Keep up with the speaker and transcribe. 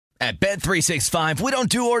At Bet365, we don't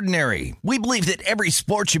do ordinary. We believe that every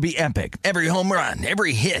sport should be epic. Every home run,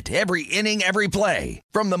 every hit, every inning, every play.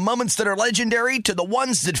 From the moments that are legendary to the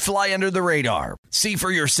ones that fly under the radar. See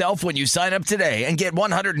for yourself when you sign up today and get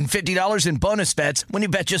 $150 in bonus bets when you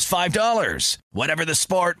bet just $5. Whatever the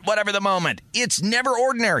sport, whatever the moment, it's never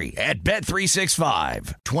ordinary at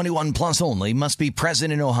Bet365. 21 plus only. Must be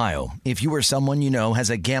present in Ohio. If you or someone you know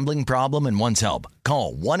has a gambling problem and wants help,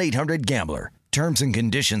 call 1-800-GAMBLER. Terms and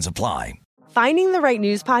conditions apply. Finding the right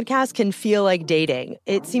news podcast can feel like dating.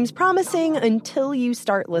 It seems promising until you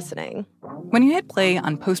start listening. When you hit play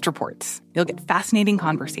on Post Reports, you'll get fascinating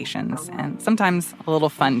conversations and sometimes a little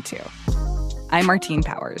fun, too. I'm Martine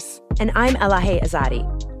Powers. And I'm Elahe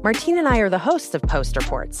Azadi. Martine and I are the hosts of Post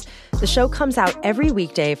Reports. The show comes out every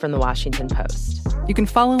weekday from the Washington Post. You can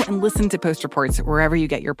follow and listen to Post Reports wherever you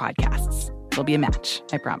get your podcasts. It'll be a match,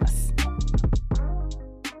 I promise.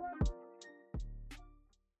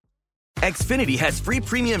 Xfinity has free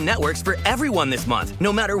premium networks for everyone this month,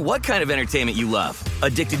 no matter what kind of entertainment you love.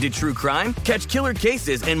 Addicted to true crime? Catch killer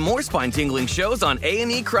cases and more spine-tingling shows on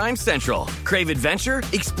A&E Crime Central. Crave adventure?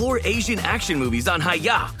 Explore Asian action movies on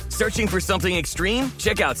Hayya. Searching for something extreme?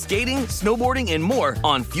 Check out skating, snowboarding, and more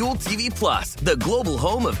on Fuel TV Plus, the global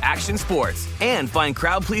home of action sports. And find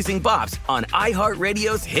crowd-pleasing bops on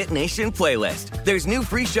iHeartRadio's Hit Nation playlist. There's new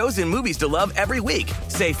free shows and movies to love every week.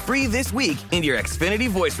 Say free this week in your Xfinity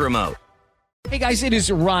voice remote. Hey guys, it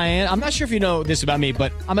is Ryan. I'm not sure if you know this about me,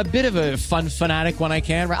 but I'm a bit of a fun fanatic when I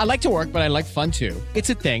can. I like to work, but I like fun too.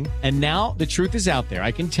 It's a thing. And now the truth is out there.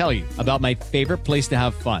 I can tell you about my favorite place to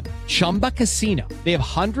have fun. Chumba Casino. They have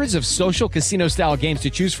hundreds of social casino style games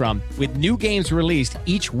to choose from with new games released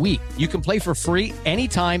each week. You can play for free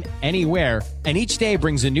anytime, anywhere. And each day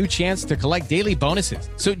brings a new chance to collect daily bonuses.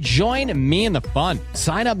 So join me in the fun.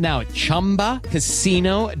 Sign up now at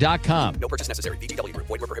ChumbaCasino.com. No purchase necessary. VGW Group.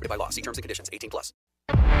 Void where prohibited by law. See terms and conditions. 18 plus.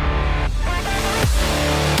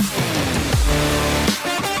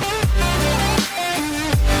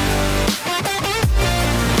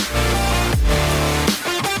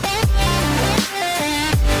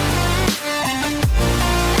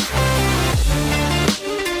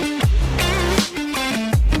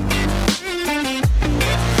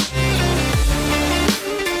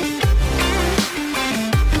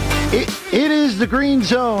 It is the Green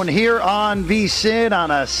Zone here on VSiN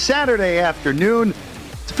on a Saturday afternoon.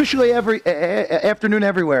 It's officially every afternoon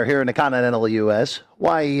everywhere here in the continental U.S.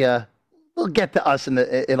 Why? We'll get to us in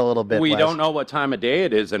a little bit. We Wes. don't know what time of day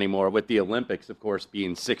it is anymore, with the Olympics, of course,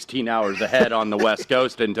 being 16 hours ahead on the West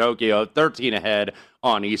Coast in Tokyo, 13 ahead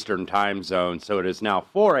on Eastern time zone. So it is now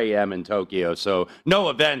 4 a.m. in Tokyo. So no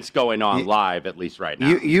events going on live, at least right now.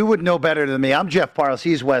 You would know better than me. I'm Jeff Parles.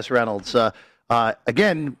 He's Wes Reynolds.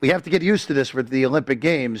 Again, we have to get used to this for the Olympic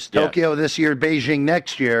Games. Tokyo this year, Beijing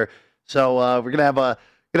next year. So we're gonna have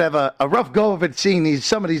a rough go of it seeing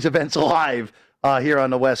some of these events live here on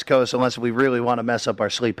the West Coast, unless we really want to mess up our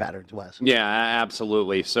sleep patterns, Wes. Yeah,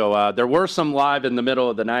 absolutely. So there were some live in the middle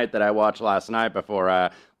of the night that I watched last night before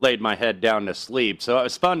I laid my head down to sleep. So it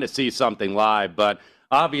was fun to see something live, but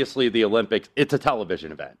obviously the Olympics, it's a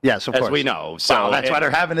television event. Yes, of course. As we know. So wow, that's why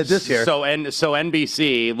they're having it this year. So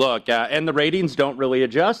NBC, look, and the ratings don't really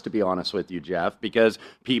adjust, to be honest with you, Jeff, because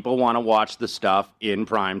people want to watch the stuff in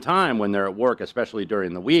prime time when they're at work, especially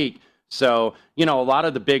during the week. So, a lot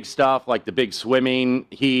of the big stuff, like the big swimming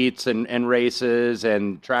heats and races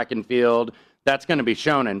and track and field, that's going to be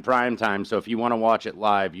shown in prime time. So if you want to watch it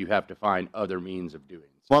live, you have to find other means of doing it.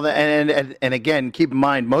 Well, and again, keep in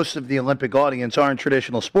mind, most of the Olympic audience aren't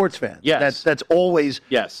traditional sports fans. Yes. That's always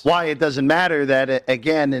yes. why it doesn't matter that,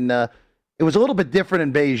 again, it was a little bit different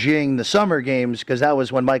in Beijing, the Summer Games, because that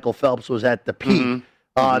was when Michael Phelps was at the peak.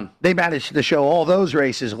 Mm-hmm. They managed to show all those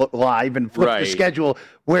races live and flip the schedule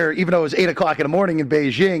where, even though it was 8 o'clock in the morning in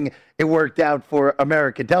Beijing, it worked out for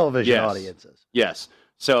American television audiences. Yes.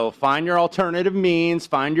 So find your alternative means,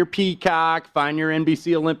 find your Peacock, find your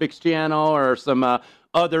NBC Olympics channel or some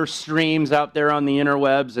other streams out there on the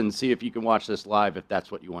interwebs and see if you can watch this live if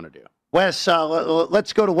that's what you want to do. Wes,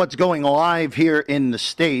 let's go to what's going live here in the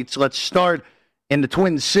States. Let's start in the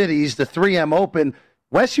Twin Cities, the 3M Open.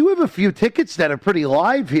 Wes, you have a few tickets that are pretty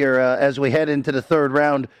live here as we head into the third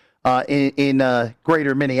round in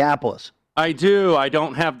greater Minneapolis. I do. I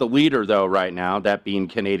don't have the leader, though, right now, that being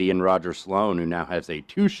Canadian Roger Sloan, who now has a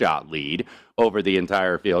 2-shot lead over the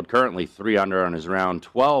entire field. Currently 3 under on his round,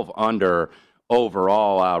 12 under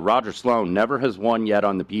overall. Roger Sloan never has won yet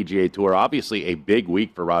on the PGA Tour. Obviously a big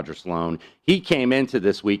week for Roger Sloan. He came into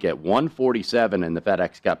this week at 147 in the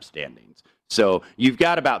FedEx Cup standings. So you've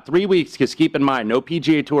got about 3 weeks, because keep in mind, no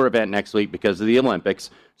PGA Tour event next week because of the Olympics.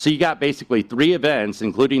 So you got basically 3 events,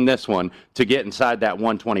 including this one, to get inside that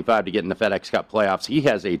 125 to get in the FedEx Cup playoffs. He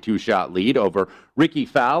has a 2-shot lead over Ricky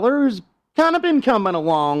Fowler, who's kind of been coming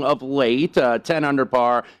along of late, 10 under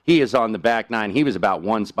par. He is on the back nine. He was about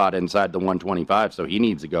 1 spot inside the 125, so he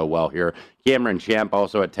needs to go well here. Cameron Champ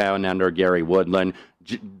also at 10 under, Gary Woodland.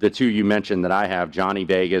 The 2 you mentioned that I have, Johnny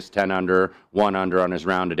Vegas, 10 under, 1 under on his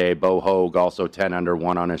round today. Bo Hoag, also 10 under,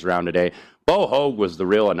 1 on his round today. Bo Hoag was the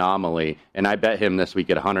real anomaly, and I bet him this week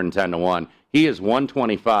at 110-1. He is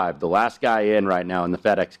 125, the last guy in right now in the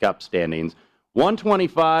FedEx Cup standings.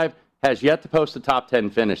 125, has yet to post a top 10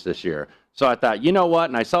 finish this year. So I thought, you know what?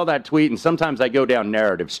 And I saw that tweet, and sometimes I go down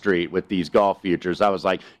narrative street with these golf futures. I was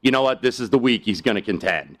like, you know what? This is the week he's going to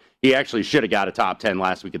contend. He actually should have got a top 10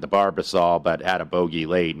 last week at the Barbasol, but had a bogey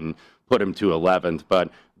late and put him to 11th. But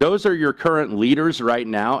those are your current leaders right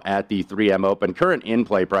now at the 3M Open. Current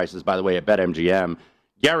in-play prices, by the way, at BetMGM.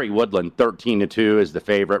 Gary Woodland, 13-2 is the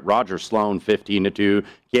favorite. Roger Sloan, 15-2.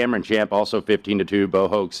 Cameron Champ, also 15-2. Bo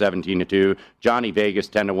Hoag, 17-2. Johnny Vegas,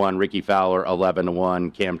 10-1. Ricky Fowler,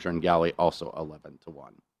 11-1. Cam Tringale, also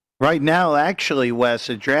 11-1. Right now, actually, Wes,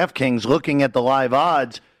 at DraftKings, looking at the live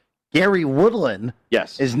odds, Gary Woodland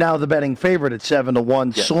is now the betting favorite at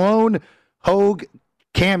 7-1. Yes. Sloan, Hoag,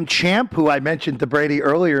 Cam Champ, who I mentioned to Brady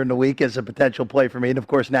earlier in the week as a potential play for me, and of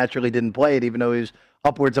course naturally didn't play it, even though he was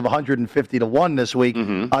upwards of 150-1 this week.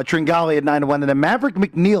 Tringale at 9-1, and then Maverick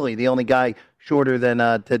McNeely, the only guy shorter than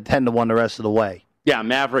to 10-1 the rest of the way. Yeah,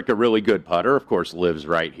 Maverick, a really good putter, of course, lives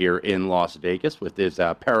right here in Las Vegas with his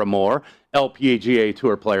paramour. LPGA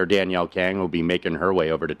Tour player Danielle Kang will be making her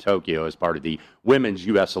way over to Tokyo as part of the women's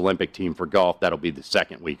U.S. Olympic team for golf. That'll be the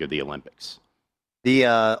second week of the Olympics.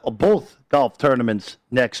 The both golf tournaments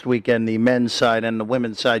next weekend, the men's side and the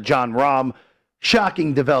women's side. John Rahm,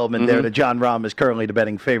 shocking development there that John Rahm is currently the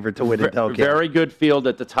betting favorite to win in Tokyo. Very good field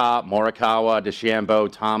at the top. Morikawa,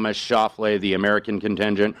 DeChambeau, Thomas, Schauffele, the American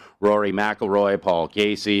contingent, Rory McIlroy, Paul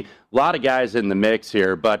Casey. A lot of guys in the mix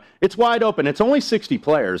here, but it's wide open. It's only 60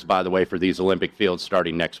 players, by the way, for these Olympic fields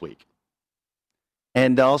starting next week.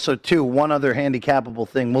 And also, too, one other handicapable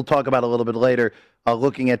thing we'll talk about a little bit later,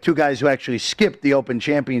 looking at 2 guys who actually skipped the Open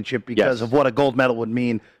Championship because of what a gold medal would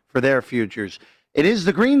mean for their futures. It is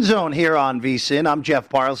the Green Zone here on VSiN. I'm Jeff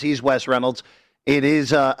Parles. He's Wes Reynolds. It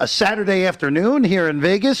is a Saturday afternoon here in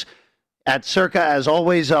Vegas at Circa, as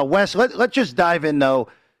always. Wes, let's just dive in, though,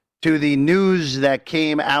 to the news that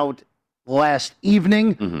came out last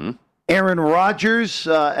evening. Aaron Rodgers,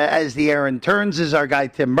 as the Aaron turns, is our guy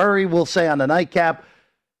Tim Murray, will say on the nightcap.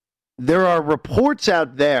 There are reports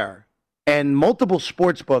out there and multiple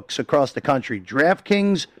sports books across the country,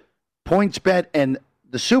 DraftKings, PointsBet, and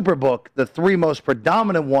the Superbook, the 3 most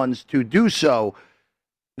predominant ones to do so,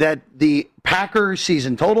 that the Packers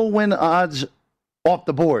season total win odds off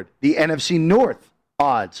the board, the NFC North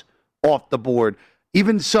odds off the board,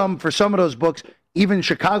 even for some of those books, even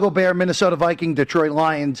Chicago Bear, Minnesota Viking, Detroit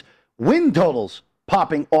Lions win totals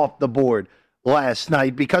popping off the board last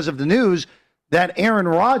night because of the news that Aaron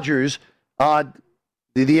Rodgers,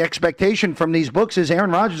 the expectation from these books is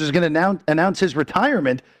Aaron Rodgers is going to announce his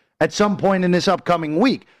retirement at some point in this upcoming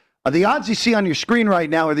week. The odds you see on your screen right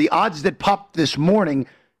now are the odds that popped this morning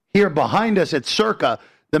here behind us at Circa.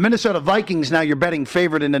 The Minnesota Vikings, now you're betting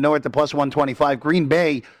favorite in the North at plus 125. Green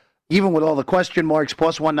Bay, even with all the question marks,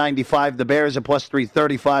 plus 195. The Bears at plus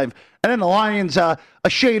 335. And then the Lions, a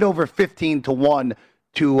shade over 15-1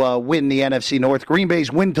 to win the NFC North. Green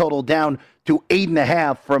Bay's win total down to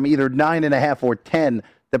 8.5 from either 9.5 or 10,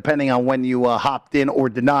 depending on when you hopped in or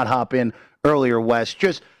did not hop in earlier, Wes.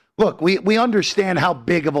 Just look, we understand how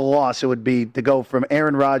big of a loss it would be to go from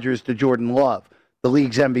Aaron Rodgers to Jordan Love, the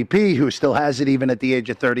league's MVP, who still has it even at the age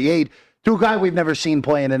of 38, to a guy we've never seen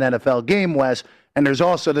play in an NFL game, Wes. And there's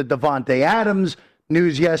also the Devontae Adams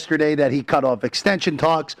news yesterday that he cut off extension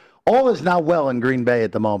talks. All is not well in Green Bay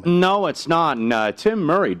at the moment. No, it's not. And Tim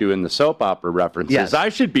Murray doing the soap opera references. Yes. I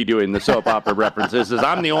should be doing the soap opera references, as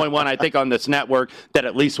I'm the only one, I think, on this network that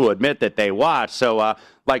at least will admit that they watch. So,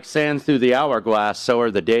 like sands through the hourglass, so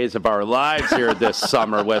are the days of our lives here this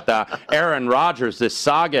summer with Aaron Rodgers, this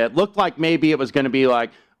saga. It looked like maybe it was going to be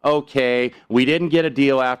like, okay, we didn't get a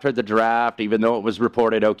deal after the draft, even though it was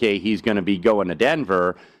reported, okay, he's going to be going to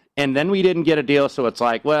Denver. And then we didn't get a deal, so it's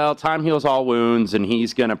like, well, time heals all wounds, and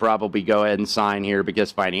he's going to probably go ahead and sign here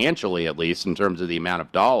because financially, at least, in terms of the amount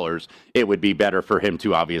of dollars, it would be better for him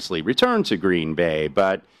to obviously return to Green Bay.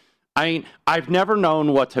 But, I mean, I've never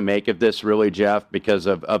known what to make of this, really, Jeff, because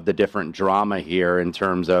of the different drama here in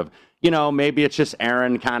terms of, you know, maybe it's just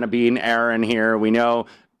Aaron kind of being Aaron here. We know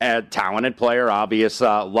a talented player, obvious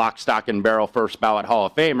lock, stock, and barrel first ballot Hall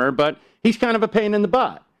of Famer, but he's kind of a pain in the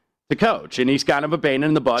butt to coach, and he's kind of a pain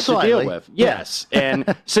in the butt to deal with. Yes,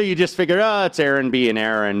 and so you just figure, it's Aaron being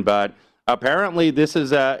Aaron, but apparently this is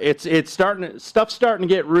stuff's starting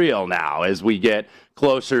to get real now as we get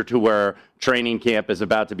closer to where training camp is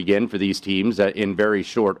about to begin for these teams in very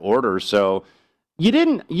short order. So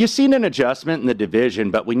you seen an adjustment in the division,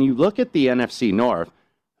 but when you look at the NFC North,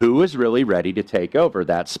 who is really ready to take over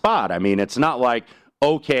that spot? I mean, it's not like,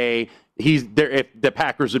 okay, he's there. If the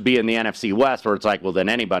Packers would be in the NFC West, where it's like, well, then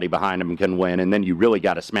anybody behind him can win, and then you really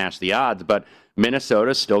got to smash the odds. But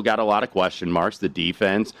Minnesota's still got a lot of question marks. The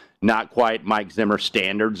defense, not quite Mike Zimmer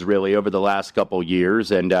standards, really, over the last couple years,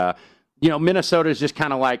 and Minnesota's just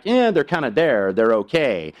kind of like, they're kind of there. They're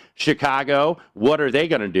okay. Chicago, what are they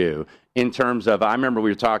going to do? In terms of, I remember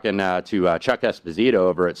we were talking to Chuck Esposito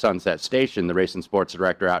over at Sunset Station, the race and sports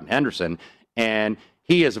director out in Henderson, and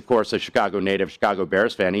he is, of course, a Chicago native, Chicago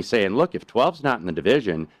Bears fan. He's saying, look, if 12's not in the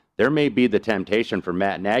division, there may be the temptation for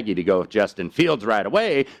Matt Nagy to go with Justin Fields right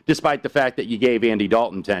away, despite the fact that you gave Andy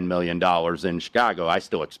Dalton $10 million in Chicago. I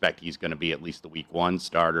still expect he's going to be at least the week one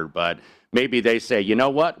starter, but maybe they say, you know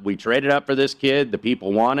what, we traded up for this kid, the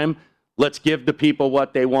people want him, let's give the people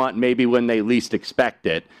what they want maybe when they least expect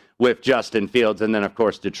it, with Justin Fields. And then, of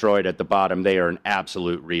course, Detroit at the bottom. They are an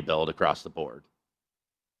absolute rebuild across the board.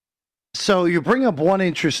 So you bring up one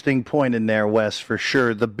interesting point in there, Wes, for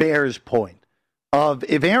sure, the Bears point of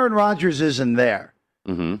if Aaron Rodgers isn't there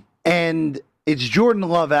and it's Jordan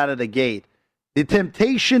Love out of the gate, the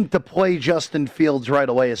temptation to play Justin Fields right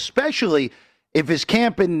away, especially if his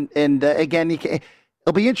camp and again,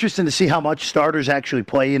 it'll be interesting to see how much starters actually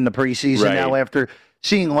play in the preseason now after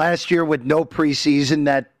seeing last year with no preseason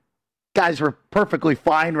that guys were perfectly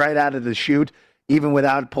fine right out of the chute, even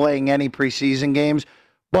without playing any preseason games.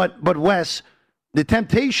 But Wes, the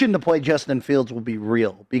temptation to play Justin Fields will be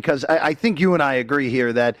real because I think you and I agree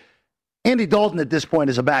here that Andy Dalton at this point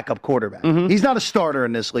is a backup quarterback. He's not a starter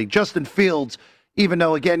in this league. Justin Fields, even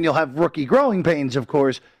though, again, you'll have rookie growing pains, of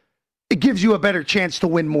course, it gives you a better chance to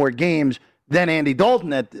win more games than Andy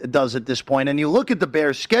Dalton does at this point. And you look at the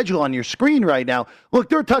Bears' schedule on your screen right now. Look,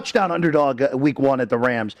 they're a touchdown underdog week one at the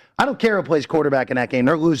Rams. I don't care who plays quarterback in that game.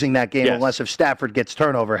 They're losing that game unless if Stafford gets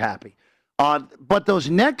turnover happy. But those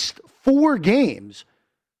next 4 games,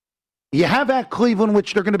 you have at Cleveland,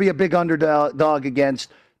 which they're going to be a big underdog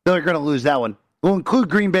against. They're going to lose that one. We'll include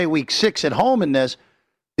Green Bay week 6 at home in this.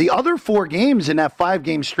 The other 4 games in that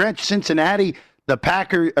 5-game stretch, Cincinnati, the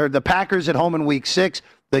Packers at home in week 6,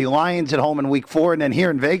 the Lions at home in week 4, and then here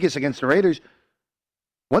in Vegas against the Raiders.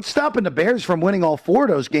 What's stopping the Bears from winning all 4 of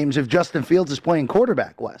those games if Justin Fields is playing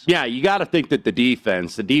quarterback, Wes? Yeah, you got to think that the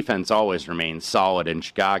defense always remains solid in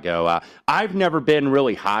Chicago. I've never been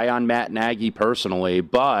really high on Matt Nagy personally,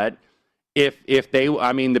 but if they,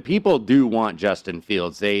 I mean, the people do want Justin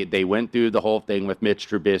Fields. They went through the whole thing with Mitch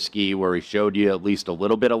Trubisky where he showed you at least a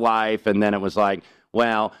little bit of life, and then it was like,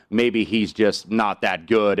 well, maybe he's just not that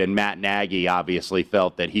good, and Matt Nagy obviously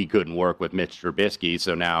felt that he couldn't work with Mitch Trubisky,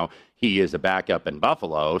 so now he is a backup in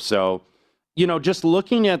Buffalo. So, just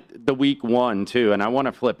looking at the week 1, too, and I want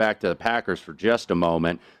to flip back to the Packers for just a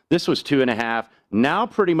moment. This was 2.5. Now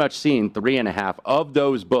pretty much seeing 3.5 of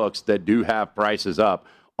those books that do have prices up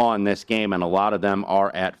on this game, and a lot of them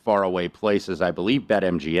are at faraway places. I believe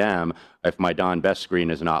BetMGM, if my Don Best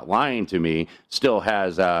screen is not lying to me, still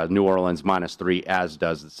has New Orleans -3, as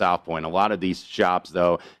does the South Point. A lot of these shops,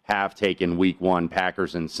 though, have taken week 1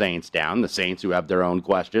 Packers and Saints down. The Saints, who have their own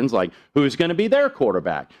questions, like who's going to be their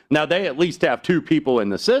quarterback. Now, they at least have 2 people in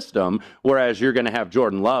the system, whereas you're going to have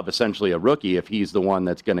Jordan Love, essentially a rookie, if he's the one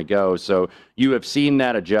that's going to go. So you have seen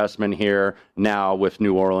that adjustment here now with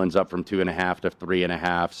New Orleans up from 2.5 to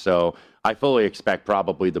 3.5. So I fully expect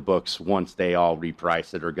probably the books, once they all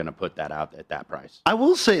reprice it, are going to put that out at that price. I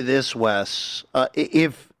will say this, Wes.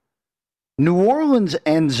 If New Orleans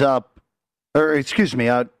ends up,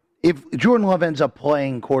 if Jordan Love ends up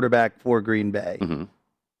playing quarterback for Green Bay,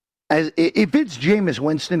 if it's Jameis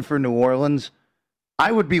Winston for New Orleans,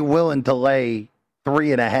 I would be willing to lay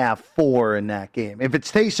 3.5, 4 in that game. If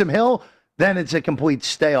it's Taysom Hill, then it's a complete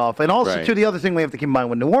stay off. And also, too, the other thing we have to keep in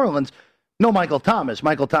mind with New Orleans, no Michael Thomas.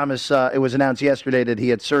 Michael Thomas, it was announced yesterday that he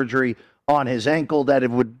had surgery on his ankle, that it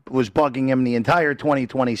was bugging him the entire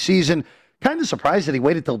 2020 season. Kind of surprised that he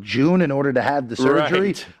waited till June in order to have the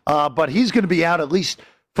surgery. But he's going to be out at least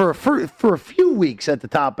for a few weeks at the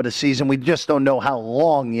top of the season. We just don't know how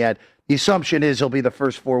long yet. the assumption is he'll be the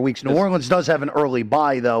first 4 weeks. New Orleans does have an early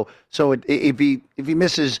bye, though, so if he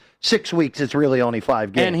misses 6 weeks, it's really only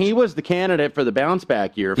 5 games. And he was the candidate for the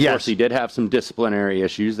bounce-back year. Of course, he did have some disciplinary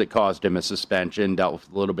issues that caused him a suspension, dealt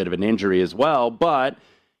with a little bit of an injury as well, but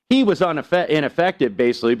he was ineffective,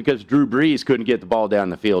 basically, because Drew Brees couldn't get the ball down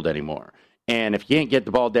the field anymore. And if you can't get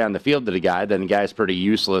the ball down the field to the guy, then the guy's pretty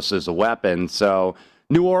useless as a weapon. So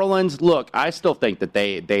New Orleans, look, I still think that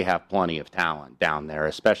they have plenty of talent down there,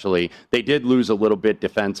 especially they did lose a little bit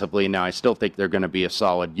defensively. Now, I still think they're going to be a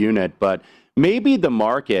solid unit, but maybe the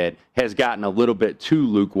market has gotten a little bit too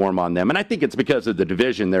lukewarm on them. And I think it's because of the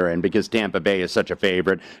division they're in, because Tampa Bay is such a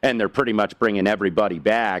favorite, and they're pretty much bringing everybody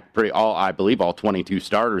back, I believe all 22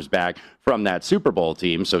 starters back from that Super Bowl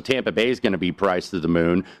team. So Tampa Bay is going to be priced to the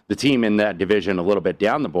moon. The team in that division a little bit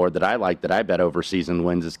down the board that I like, that I bet over season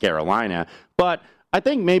wins, is Carolina. But I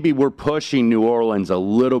think maybe we're pushing New Orleans a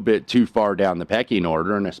little bit too far down the pecking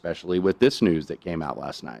order, and especially with this news that came out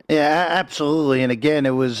last night. Yeah, absolutely. And again,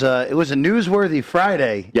 it was a newsworthy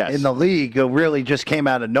Friday in the league. It really just came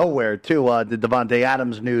out of nowhere, too. The Davante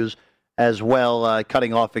Adams news as well,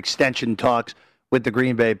 cutting off extension talks with the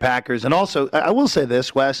Green Bay Packers. And also, I will say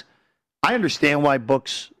this, Wes, I understand why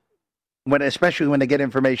books, especially when they get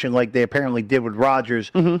information like they apparently did with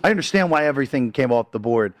Rodgers, I understand why everything came off the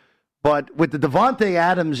board. But with the Davante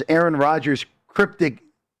Adams, Aaron Rodgers cryptic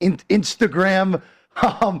Instagram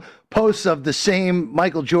posts of the same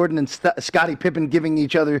Michael Jordan and Scottie Pippen giving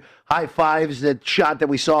each other high fives, that shot that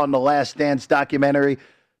we saw in the Last Dance documentary,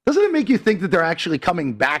 doesn't it make you think that they're actually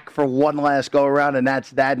coming back for one last go-around, and that's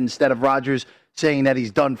that, instead of Rodgers saying that he's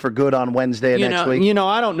done for good on Wednesday next week?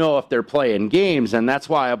 I don't know if they're playing games, and that's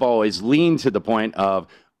why I've always leaned to the point of,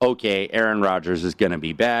 okay, Aaron Rodgers is going to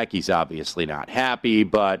be back. He's obviously not happy,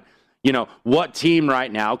 but what team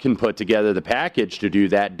right now can put together the package to do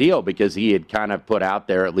that deal? Because he had kind of put out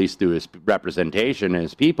there, at least through his representation and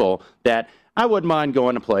his people, that I wouldn't mind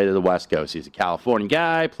going to play to the West Coast. He's a California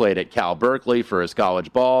guy, played at Cal Berkeley for his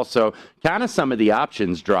college ball. So kind of some of the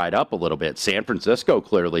options dried up a little bit. San Francisco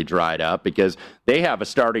clearly dried up because they have a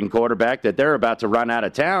starting quarterback that they're about to run out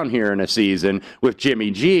of town here in a season with Jimmy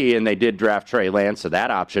G, and they did draft Trey Lance, so that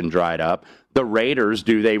option dried up. The Raiders,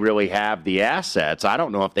 do they really have the assets? I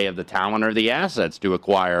don't know if they have the talent or the assets to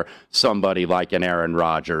acquire somebody like an Aaron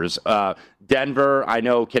Rodgers. Denver, I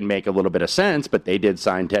know, can make a little bit of sense, but they did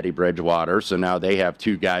sign Teddy Bridgewater, so now they have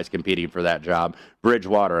two guys competing for that job,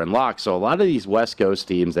 Bridgewater and Locke. So a lot of these West Coast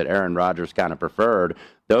teams that Aaron Rodgers kind of preferred,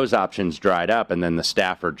 those options dried up, and then the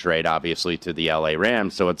Stafford trade, obviously, to the LA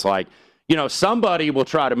Rams. So it's like, somebody will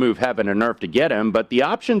try to move heaven and earth to get him, but the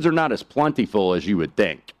options are not as plentiful as you would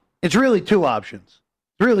think. It's really two options.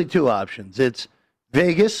 It's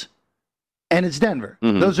Vegas and it's Denver.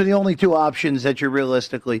 Those are the only two options that you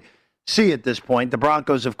realistically see at this point. The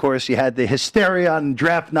Broncos, of course, you had the hysteria on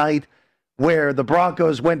draft night where the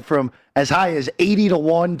Broncos went from as high as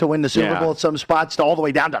 80-1 to win the Super Bowl at some spots to all the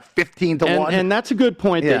way down to 15-1. And that's a good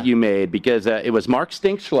point that you made, because it was Mark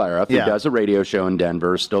Stinkschleroff, who does a radio show in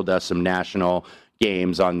Denver, still does some national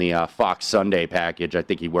games on the Fox Sunday package. I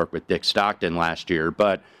think he worked with Dick Stockton last year,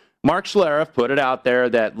 but Mark Schlereth put it out there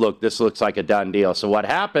that, look, this looks like a done deal. So what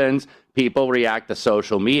happens? People react to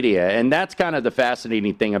social media. And that's kind of the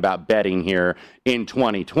fascinating thing about betting here in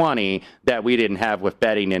 2020 that we didn't have with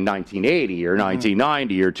betting in 1980 or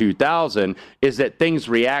 1990 or 2000, is that things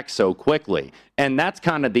react so quickly. And that's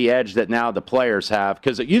kind of the edge that now the players have,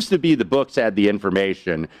 because it used to be the books had the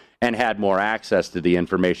information and had more access to the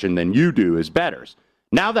information than you do as bettors.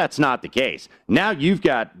 Now that's not the case. Now you've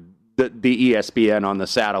got the ESPN on the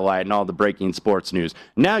satellite and all the breaking sports news.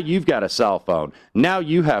 Now you've got a cell phone. Now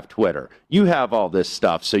you have Twitter. You have all this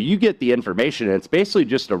stuff. So you get the information, and it's basically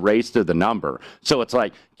just a race to the number. So it's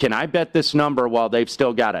like, can I bet this number while they've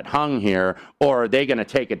still got it hung here, or are they going to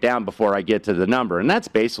take it down before I get to the number? And that's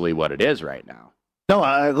basically what it is right now.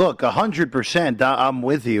 No, look, 100%. I'm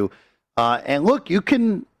with you. And look, you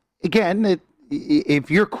can, again, if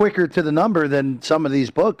you're quicker to the number than some of these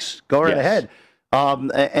books, go right ahead.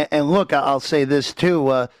 And look, I'll say this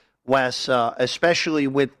too, Wes, especially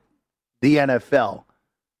with the NFL.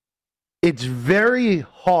 It's very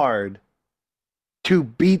hard to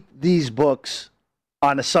beat these books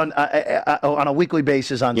on a weekly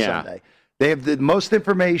basis on Sunday. They have the most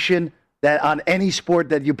information that on any sport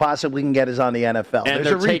that you possibly can get is on the NFL. And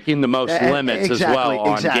they're taking the most limits as well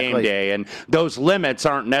on game day. And those limits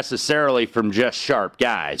aren't necessarily from just sharp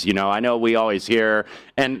guys. I know we always hear,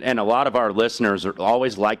 and a lot of our listeners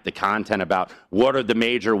always like the content about what are the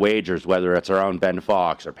major wagers, whether it's our own Ben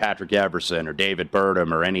Fox or Patrick Everson or David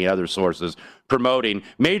Burdham or any other sources promoting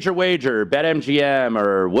major wager, BetMGM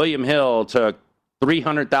or William Hill took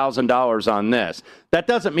 $300,000 on this. That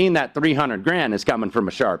doesn't mean that $300,000 is coming from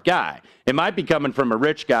a sharp guy. It might be coming from a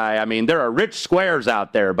rich guy. I mean, there are rich squares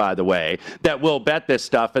out there, by the way, that will bet this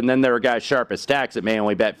stuff, and then there are guys sharp as stacks that may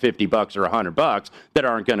only bet $50 or $100 that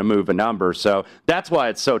aren't going to move a number. So that's why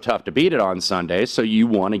it's so tough to beat it on Sunday. So you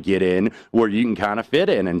want to get in where you can kind of fit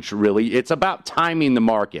in, and really, it's about timing the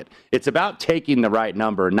market. It's about taking the right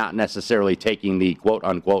number, not necessarily taking the quote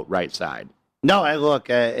unquote right side. No, look,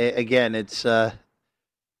 again, it's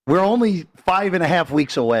we're only 5.5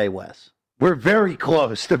 weeks away, Wes. We're very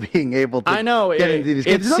close to being able to. I know.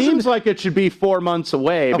 It seems like it should be 4 months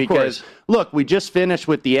away because, look, we just finished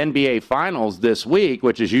with the NBA Finals this week,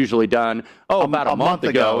 which is usually done, about a month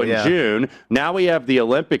ago in June. Now we have the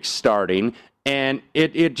Olympics starting. And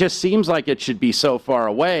it just seems like it should be so far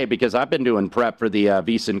away because I've been doing prep for the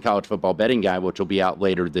VSiN College Football Betting Guide, which will be out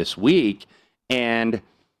later this week. And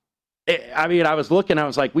I was looking, I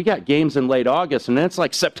was like, we got games in late August, and then it's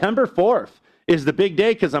like September 4th is the big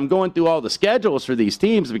day because I'm going through all the schedules for these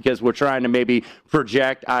teams because we're trying to maybe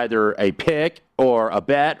project either a pick or a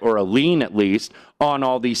bet or a lean at least on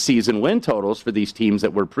all these season win totals for these teams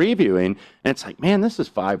that we're previewing. And it's like, man, this is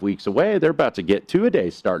 5 weeks away. They're about to get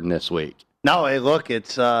 2-a-days starting this week. No, hey, look,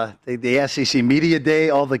 it's the SEC Media Day.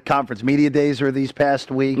 All the conference media days are these past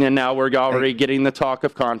week. And now we're already getting the talk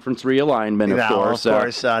of conference realignment, of course.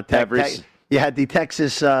 Of course. You had the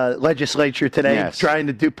Texas legislature today trying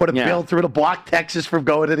to put a bill through to block Texas from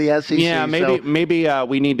going to the SEC. Yeah, maybe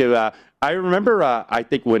we need to I remember, I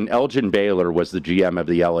think when Elgin Baylor was the GM of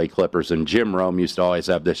the LA Clippers, and Jim Rome used to always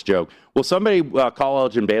have this joke. Will somebody call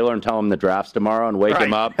Elgin Baylor and tell him the draft's tomorrow and wake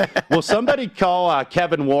him up? Will somebody call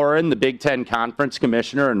Kevin Warren, the Big Ten Conference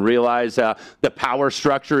Commissioner, and realize the power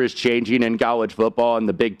structure is changing in college football and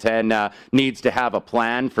the Big Ten needs to have a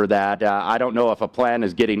plan for that? I don't know if a plan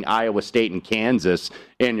is getting Iowa State and Kansas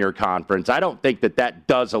in your conference. I don't think that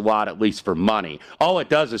does a lot, at least for money. All it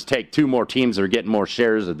does is take two more teams that are getting more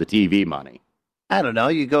shares of the TV money. I don't know.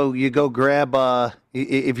 You go grab,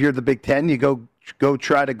 if you're the Big Ten, you go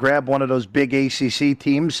try to grab one of those big ACC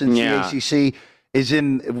teams, since the ACC is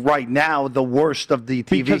in right now the worst of the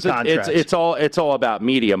TV contracts. It's all about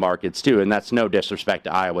media markets too, and that's no disrespect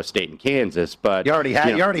to Iowa State and Kansas, but you already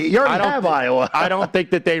have Iowa. I don't think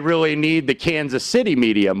that they really need the Kansas City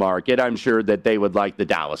media market. I'm sure that they would like the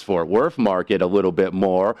Dallas-Fort Worth market a little bit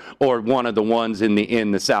more, or one of the ones in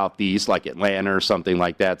the Southeast, like Atlanta or something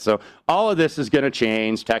like that. So all of this is going to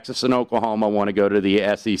change. Texas and Oklahoma want to go to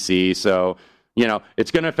the SEC, so. It's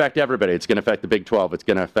going to affect everybody. It's going to affect the Big 12. It's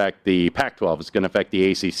going to affect the Pac-12. It's going to affect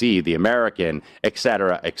the ACC, the American, et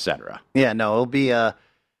cetera, et cetera. Yeah, no, it'll be a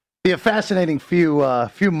fascinating few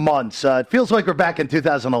months. It feels like we're back in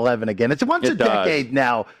 2011 again. It's once a decade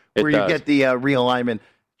now where you get the realignment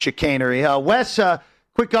chicanery. Wes,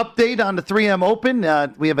 quick update on the 3M Open.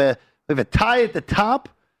 We have a tie at the top.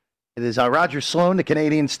 It is Roger Sloan, the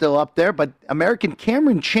Canadian, still up there, but American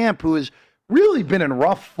Cameron Champ, who is really been in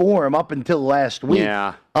rough form up until last week.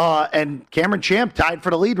 Yeah. And Cameron Champ tied for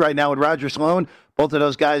the lead right now with Roger Sloan. Both of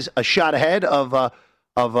those guys a shot ahead of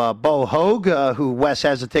Bo Hogue, who Wes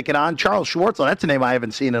has a ticket on. Charles Schwartzel, that's a name I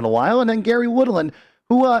haven't seen in a while. And then Gary Woodland,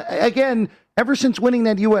 who, again, ever since winning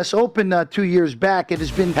that U.S. Open 2 years back, it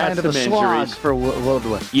has been kind of a slog for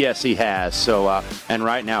Woodland. Yes, he has. So, and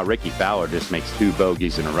right now, Ricky Fowler just makes 2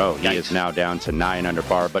 bogeys in a row. He is now down to 9 under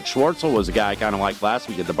par. But Schwartzel was a guy kind of like last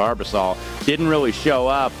week at the Barbasol. Didn't really show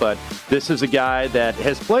up, but this is a guy that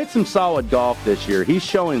has played some solid golf this year. He's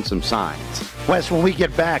showing some signs. Wes, when we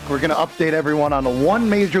get back, we're going to update everyone on the one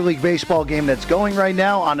Major League Baseball game that's going right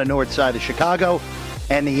now on the north side of Chicago.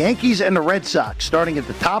 And the Yankees and the Red Sox starting at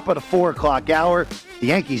the top of the 4 o'clock hour. The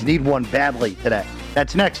Yankees need one badly today.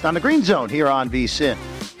 That's next on the Green Zone here on VSiN.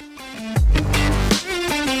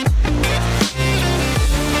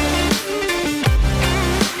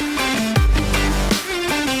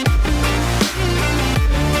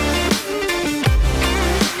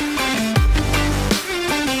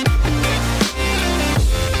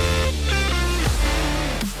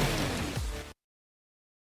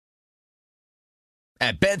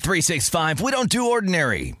 At Bet365, we don't do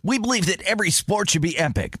ordinary. We believe that every sport should be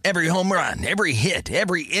epic. Every home run, every hit,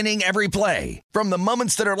 every inning, every play. From the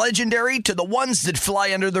moments that are legendary to the ones that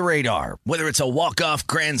fly under the radar. Whether it's a walk-off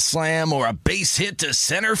grand slam or a base hit to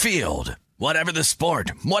center field. Whatever the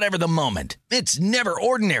sport, whatever the moment. It's never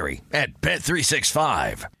ordinary at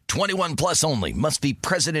Bet365. 21 plus only. Must be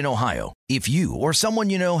present in Ohio. If you or someone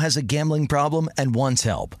you know has a gambling problem and wants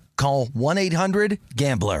help, call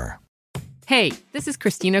 1-800-GAMBLER. Hey, this is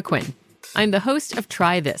Christina Quinn. I'm the host of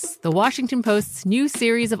Try This, the Washington Post's new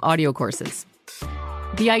series of audio courses.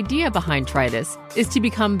 The idea behind Try This is to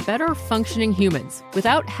become better functioning humans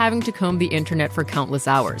without having to comb the internet for countless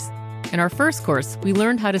hours. In our first course, we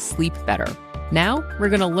learned how to sleep better. Now, we're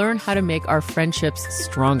going to learn how to make our friendships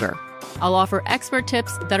stronger. I'll offer expert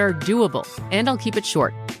tips that are doable, and I'll keep it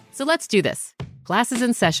short. So let's do this. Class is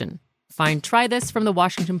in session. Find Try This from the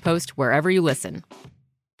Washington Post wherever you listen.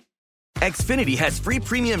 Xfinity has free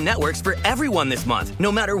premium networks for everyone this month,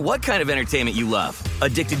 no matter what kind of entertainment you love.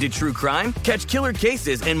 Addicted to true crime? Catch killer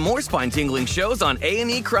cases and more spine-tingling shows on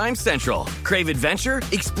A&E Crime Central. Crave adventure?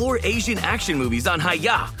 Explore Asian action movies on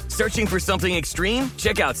Hi-YAH. Searching for something extreme?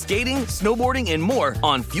 Check out skating, snowboarding, and more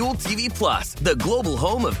on Fuel TV Plus, the global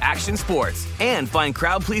home of action sports. And find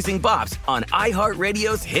crowd-pleasing bops on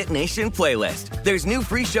iHeartRadio's Hit Nation playlist. There's new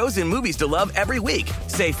free shows and movies to love every week.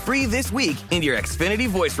 Say free this week in your Xfinity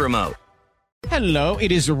voice remote. Hello,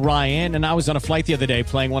 it is Ryan, and I was on a flight the other day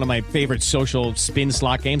playing one of my favorite social spin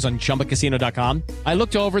slot games on ChumbaCasino.com. I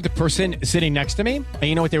looked over at the person sitting next to me, and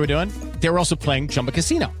you know what they were doing? They were also playing Chumba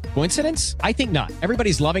Casino. Coincidence? I think not.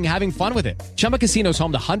 Everybody's loving having fun with it. Chumba Casino is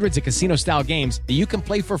home to hundreds of casino-style games that you can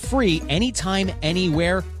play for free anytime,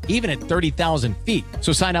 anywhere, even at 30,000 feet.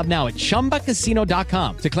 So sign up now at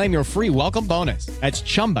ChumbaCasino.com to claim your free welcome bonus. That's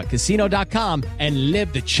ChumbaCasino.com and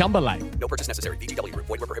live the Chumba life. No purchase necessary. VGW. Void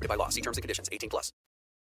where prohibited by law. See terms and conditions. 18 plus.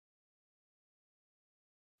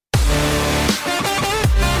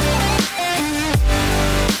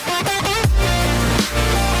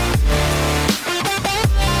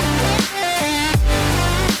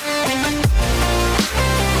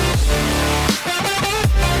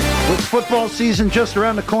 With football season just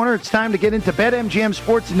around the corner, it's time to get into BetMGM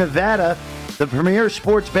Sports Nevada, the premier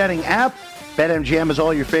sports betting app. BetMGM has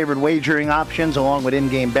all your favorite wagering options, along with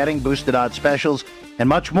in-game betting, boosted odds specials, and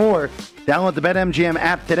much more. Download the BetMGM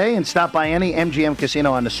app today and stop by any MGM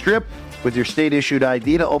casino on the Strip with your state-issued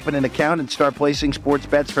ID to open an account and start placing sports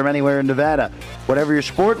bets from anywhere in Nevada. Whatever your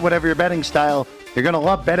sport, whatever your betting style, you're going to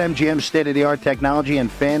love BetMGM's state-of-the-art technology and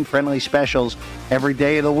fan-friendly specials every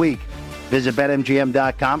day of the week. Visit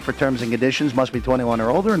BetMGM.com for terms and conditions. Must be 21 or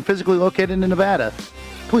older and physically located in Nevada.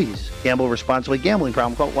 Please gamble responsibly. Gambling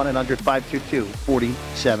problem, call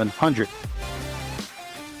 1-800-522-4700.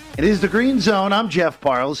 It is the Green Zone. I'm Jeff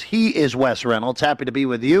Parles. He is Wes Reynolds. Happy to be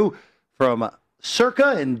with you from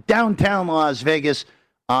Circa in downtown Las Vegas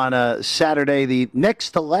on a Saturday, the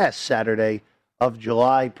next to last Saturday of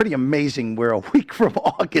July. Pretty amazing. We're a week from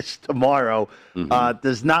August tomorrow.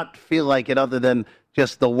 Does not feel like it other than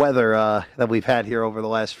just the weather that we've had here over the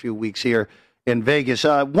last few weeks here in Vegas.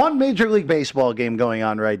 One Major League Baseball game going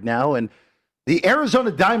on right now, and the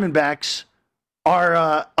Arizona Diamondbacks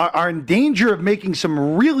are in danger of making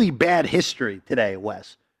some really bad history today,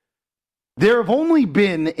 Wes. There have only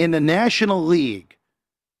been in the National League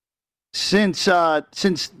since the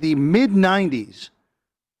mid-'90s,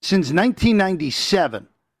 since 1997,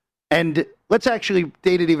 and let's actually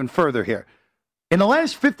date it even further here. In the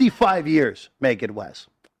last 55 years, make it, Wes,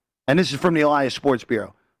 and this is from the Elias Sports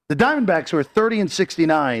Bureau, the Diamondbacks, who are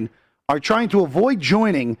 30-69, are trying to avoid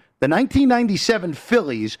joining the 1997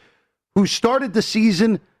 Phillies, who started the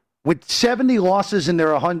season with 70 losses in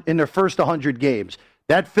their first 100 games.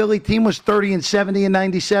 That Philly team was 30-70 in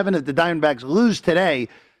 97. If the Diamondbacks lose today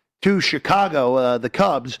to Chicago, the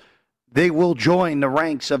Cubs, they will join the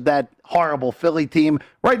ranks of that horrible Philly team.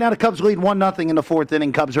 Right now, the Cubs lead 1-0 in the fourth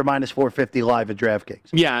inning. Cubs are minus 450 live at DraftKings.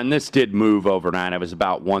 Yeah, and this did move overnight. It was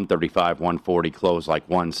about 135, 140, closed like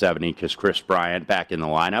 170 because Chris Bryant back in the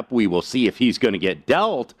lineup. We will see if he's going to get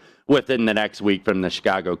dealt within the next week from the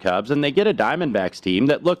Chicago Cubs. And they get a Diamondbacks team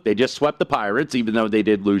that, look, they just swept the Pirates, even though they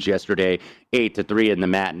did lose yesterday 8-3 in the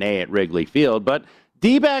matinee at Wrigley Field. But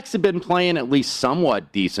D-backs have been playing at least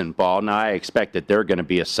somewhat decent ball. Now, I expect that they're going to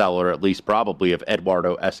be a seller, at least probably, of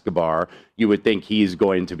Eduardo Escobar. You would think he's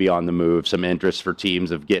going to be on the move. Some interest for teams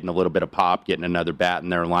of getting a little bit of pop, getting another bat in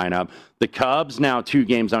their lineup. The Cubs, now 2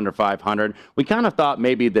 games under 500. We kind of thought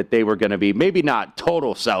maybe that they were going to be, maybe not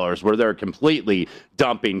total sellers, where they're completely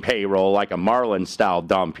dumping payroll like a Marlins-style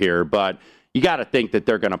dump here, but you got to think that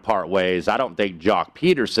they're going to part ways. I don't think Jock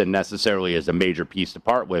Peterson necessarily is a major piece to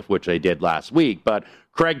part with, which they did last week. But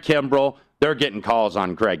Craig Kimbrell, they're getting calls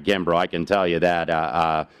on Craig Kimbrell. I can tell you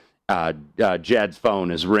that. Jed's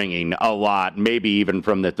phone is ringing a lot, maybe even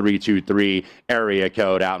from the 323 area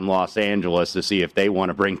code out in Los Angeles to see if they want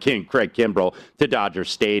to bring Craig Kimbrell to Dodger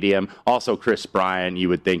Stadium. Also, Chris Bryant, you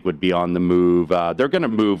would think, would be on the move. They're going to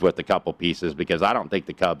move with a couple pieces because I don't think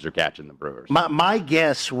the Cubs are catching the Brewers. My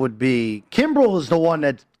guess would be Kimbrell is the one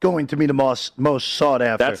that's going to be the most sought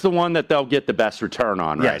after. That's the one that they'll get the best return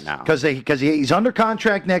on right now. Because he's under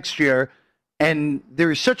contract next year, and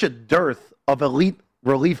there's such a dearth of elite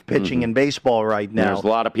relief pitching in baseball right now. There's a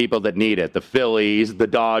lot of people that need it. The Phillies, the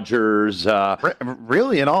Dodgers.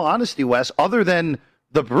 Really, in all honesty, Wes, other than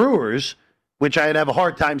the Brewers, which I'd have a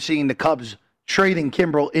hard time seeing the Cubs trading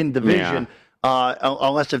Kimbrel in division,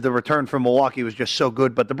 unless if the return from Milwaukee was just so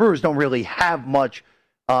good. But the Brewers don't really have much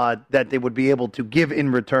that they would be able to give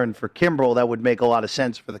in return for Kimbrel. That would make a lot of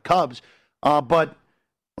sense for the Cubs. But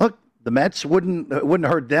look, the Mets wouldn't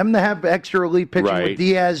hurt them to have extra relief pitching with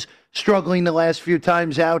Diaz struggling the last few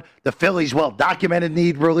times out. The Phillies, documented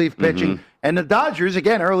need relief pitching. And the Dodgers,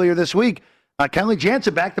 again, earlier this week, Kenley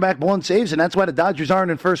Jansen back-to-back blown saves, and that's why the Dodgers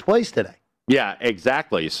aren't in first place today. Yeah,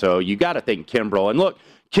 exactly. So you got to think Kimbrel. And look,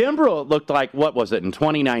 Kimbrel looked like, what was it, in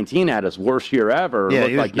 2019 had his worst year ever. Yeah,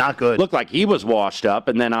 he was not good. Looked like he was washed up,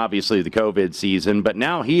 and then obviously the COVID season. But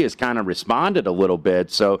now he has kind of responded a little bit.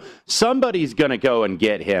 So somebody's going to go and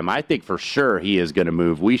get him. I think for sure he is going to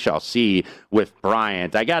move. We shall see with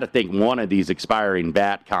Bryant. I got to think one of these expiring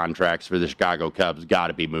bat contracts for the Chicago Cubs got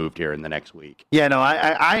to be moved here in the next week. Yeah, no,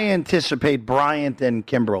 I anticipate Bryant and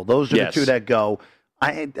Kimbrel. Those are the two that go.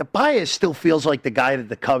 Baez still feels like the guy that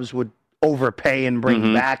the Cubs would overpay and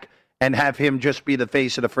bring back and have him just be the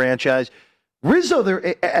face of the franchise. Rizzo,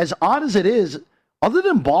 as odd as it is, other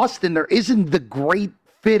than Boston, there isn't the great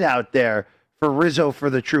fit out there for Rizzo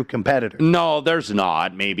for the true competitor. No, there's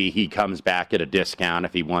not. Maybe he comes back at a discount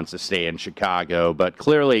if he wants to stay in Chicago. But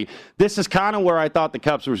clearly, this is kind of where I thought the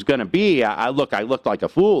Cubs was going to be. I looked like a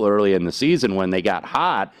fool early in the season when they got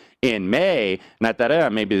hot in May. Not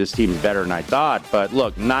that maybe this team's better than I thought. But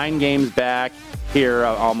look, 9 games back here,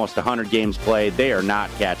 almost 100 games played. They are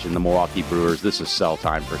not catching the Milwaukee Brewers. This is sell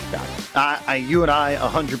time for Chicago. You and I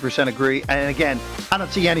 100% agree. And again, I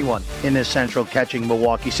don't see anyone in this Central catching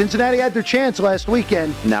Milwaukee. Cincinnati had their chance last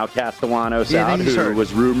weekend. Now Castellanos out, who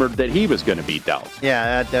was rumored that he was going to be dealt.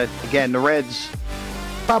 Yeah, again, the Reds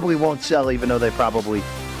probably won't sell, even though they probably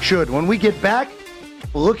should. When we get back,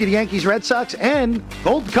 we'll look at Yankees, Red Sox, and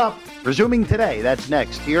Gold Cup resuming today. That's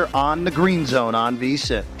next here on the Green Zone on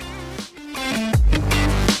VSiN.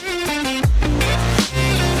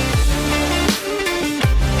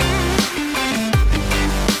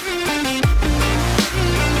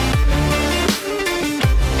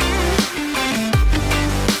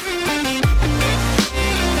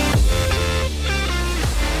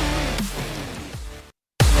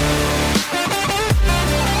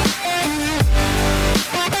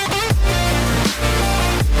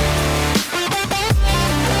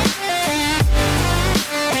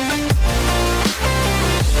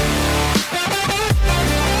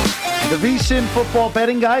 VSiN football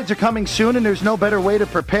betting guides are coming soon, and there's no better way to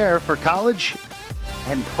prepare for college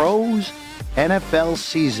and pros NFL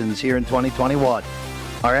seasons here in 2021.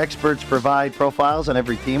 Our experts provide profiles on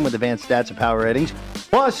every team with advanced stats and power ratings,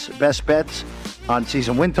 plus best bets on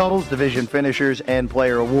season win totals, division finishers, and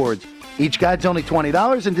player awards. Each guide's only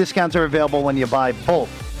 $20, and discounts are available when you buy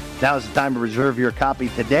both. Now is the time to reserve your copy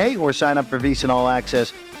today or sign up for VSiN All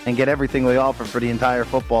Access and get everything we offer for the entire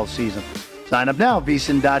football season. Sign up now,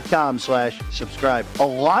 VSiN.com/subscribe. A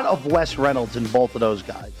lot of Wes Reynolds in both of those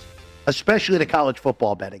guides, especially the college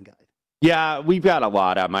football betting guide. Yeah, we've got a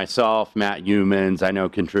lot of myself, Matt Humans, I know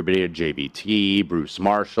contributed, JBT, Bruce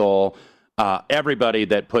Marshall, everybody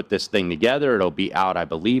that put this thing together. It'll be out, I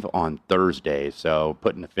believe, on Thursday. So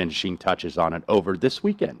putting the finishing touches on it over this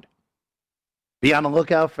weekend. Be on the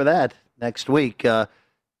lookout for that next week.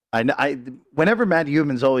 Whenever Matt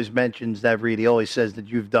Humans always mentions that read, he always says that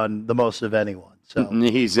you've done the most of anyone. So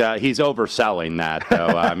he's overselling that, though.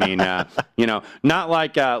 I mean, not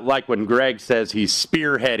like when Greg says he's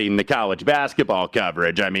spearheading the college basketball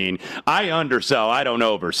coverage. I mean, I undersell, I don't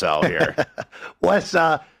oversell here. Wes,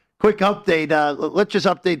 quick update. Let's just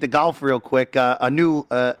update the golf real quick. A new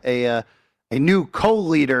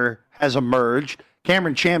co-leader has emerged.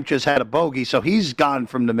 Cameron Champ just had a bogey, so he's gone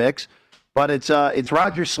from the mix. But it's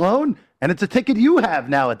Roger Sloan, and it's a ticket you have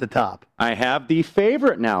now at the top. I have the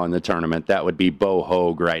favorite now in the tournament. That would be Bo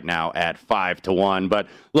Hoag right now at 5-1. But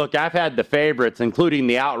look, I've had the favorites, including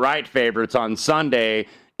the outright favorites on Sunday,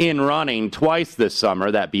 in running twice this summer,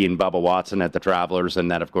 that being Bubba Watson at the Travelers, and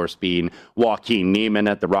that, of course, being Joaquin Neiman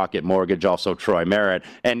at the Rocket Mortgage, also Troy Merritt,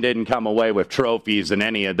 and didn't come away with trophies in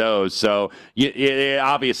any of those. So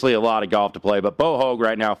obviously a lot of golf to play, but Bo Hoag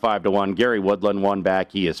right now 5-1. Gary Woodland one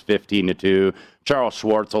back. He is 15-2. Charles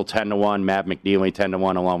Schwartzel 10-1. Matt McNeely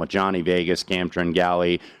 10-1, along with Johnny Vegas, Cam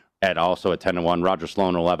Tringale, at 10-1. Roger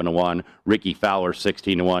Sloan 11-1. Ricky Fowler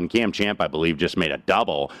 16-1. Cam Champ, I believe, just made a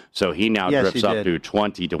double, so he now drifts up to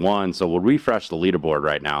 20-1. So we'll refresh the leaderboard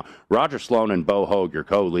right now. Roger Sloan and Bo Hogue, your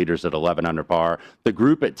co-leaders at 11 under par. The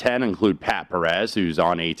group at 10 include Pat Perez, who's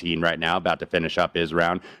on 18 right now, about to finish up his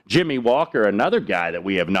round. Jimmy Walker, another guy that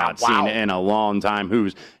we have not seen in a long time,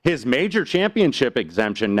 who's his major championship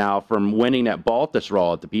exemption now from winning at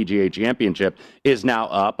Baltusrol at the PGA Championship is now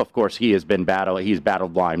up. Of course, he's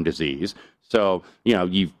battled Lyme disease. So,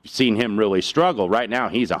 you've seen him really struggle. Right now,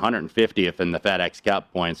 he's 150th in the FedEx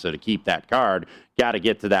Cup points. So to keep that card, got to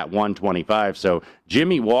get to that 125. So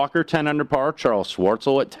Jimmy Walker, 10 under par. Charles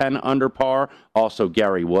Schwartzel at 10 under par. Also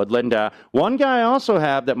Gary Woodland. One guy I also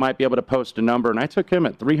have that might be able to post a number, and I took him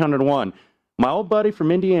at 301. My old buddy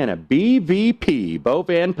from Indiana, BVP, Bo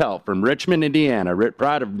Van Pelt from Richmond, Indiana.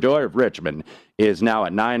 Pride of Joy of Richmond is now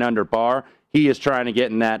at 9 under par. He is trying to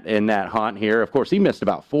get in that hunt here. Of course, he missed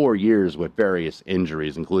about 4 years with various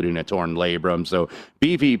injuries, including a torn labrum. So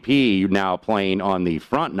BVP now playing on the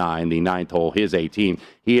front nine, the ninth hole, his 18.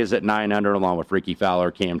 He is at 9 under, along with Ricky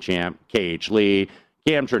Fowler, Cam Champ, KH Lee,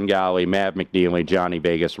 Cam Tringali, Mav McNeely, Johnny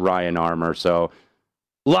Vegas, Ryan Armour. So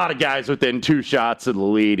a lot of guys within 2 shots of the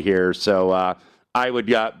lead here. So I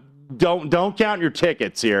would don't count your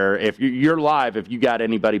tickets here. If you're live, if you got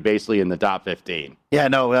anybody basically in the top 15. Yeah,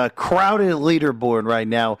 no, crowded leaderboard right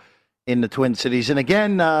now in the Twin Cities. And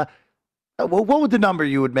again, what would the number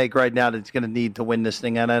you would make right now that's going to need to win this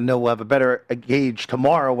thing? And I know we'll have a better gauge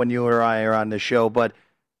tomorrow when you or I are on the show, but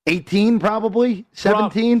 18 probably,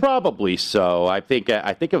 17, probably so. I think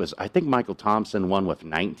Michael Thompson won with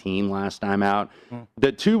 19 last time out.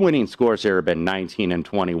 The 2 winning scores here have been 19 and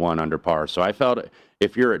 21 under par. So I felt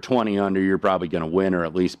if you're at 20 under, you're probably going to win or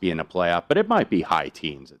at least be in a playoff. But it might be high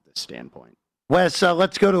teens at this standpoint. Wes,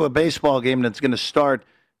 let's go to a baseball game that's going to start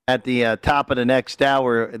at the top of the next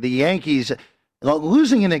hour. The Yankees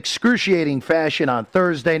losing in excruciating fashion on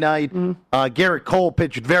Thursday night. Garrett Cole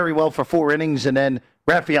pitched very well for 4 innings, and then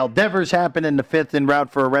Rafael Devers happened in the 5th en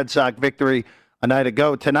route for a Red Sox victory a night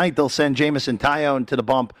ago. Tonight, they'll send Jameson Taillon to the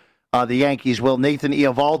bump. The Yankees will. Nathan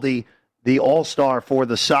Eovaldi, the all-star for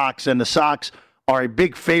the Sox, and the Sox are a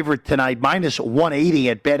big favorite tonight, minus 180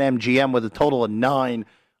 at BetMGM with a total of 9,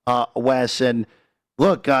 Wes. And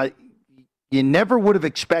look, you never would have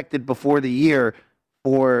expected before the year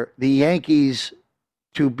for the Yankees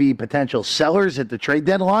to be potential sellers at the trade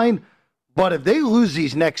deadline. But if they lose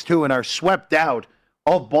these next 2 and are swept out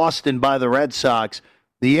of Boston by the Red Sox,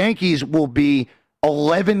 the Yankees will be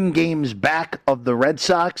 11 games back of the Red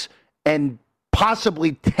Sox and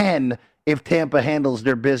possibly 10 if Tampa handles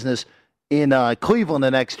their business in Cleveland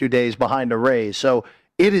the next 2 days behind the Rays. So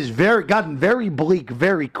it has gotten very bleak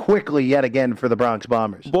very quickly yet again for the Bronx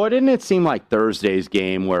Bombers. Boy, didn't it seem like Thursday's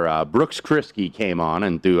game where Brooks Kriske came on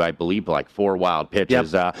and threw, I believe, like 4 wild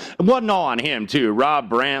pitches. It wasn't all on him, too. Rob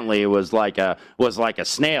Brantley was like a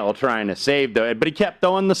snail trying to save but he kept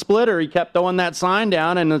throwing the splitter. He kept throwing that sign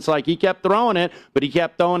down, and it's like he kept throwing it, but he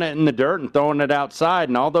kept throwing it in the dirt and throwing it outside,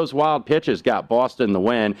 and all those wild pitches got Boston the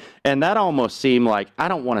win. And that almost seemed like, I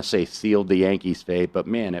don't want to say sealed the Yankees' fate, but,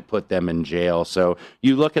 man, it put them in jail. So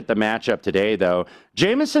you look at the matchup today, though.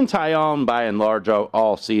 Jameson Taillon, by and large,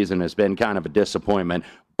 all season has been kind of a disappointment,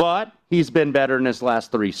 but he's been better in his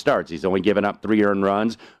last 3 starts. He's only given up 3 earned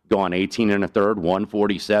runs, gone 18 1/3,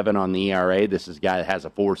 147 on the ERA. This is a guy that has a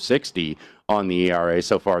 460 on the ERA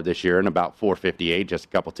so far this year and about 458, just a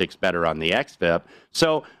couple ticks better on the xFIP.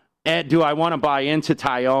 So do I want to buy into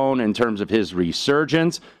Taillon in terms of his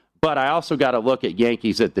resurgence? But I also got to look at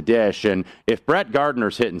Yankees at the dish, and if Brett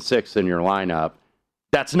Gardner's hitting 6th in your lineup,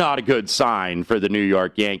 that's not a good sign for the New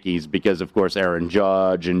York Yankees because, of course, Aaron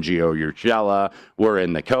Judge and Gio Urshela were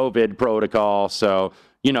in the COVID protocol. So,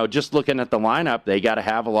 just looking at the lineup, they got to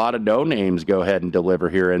have a lot of no-names go ahead and deliver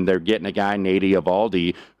here. And they're getting a guy, Nate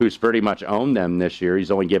Eovaldi, who's pretty much owned them this year.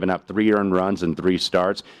 He's only given up 3 earned runs in 3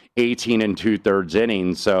 starts, 18 2/3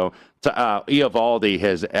 innings. So Eovaldi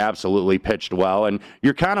has absolutely pitched well, and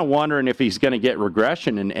you're kind of wondering if he's going to get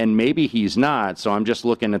regression, and maybe he's not. So I'm just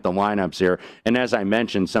looking at the lineups here. And as I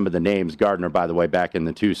mentioned, some of the names, Gardner, by the way, back in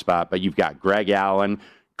the 2 spot, but you've got Greg Allen,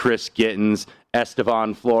 Chris Gittens,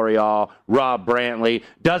 Estevan Florial, Rob Brantley.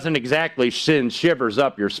 Doesn't exactly send shivers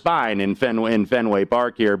up your spine in Fenway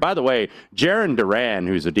Park here. By the way, Jarren Duran,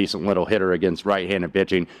 who's a decent little hitter against right-handed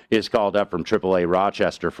pitching, is called up from AAA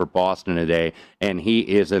Rochester for Boston today, and he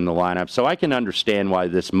is in the lineup. So I can understand why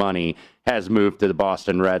this money has moved to the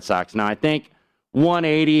Boston Red Sox. Now, I think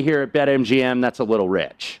 180 here at BetMGM, that's a little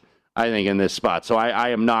rich, I think, in this spot. So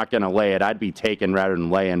I am not going to lay it. I'd be taking rather than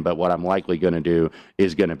laying, but what I'm likely going to do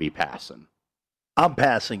is going to be passing. I'm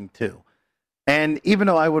passing, too. And even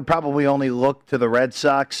though I would probably only look to the Red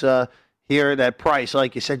Sox here, that price,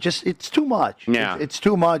 like you said, it's too much. Yeah. It's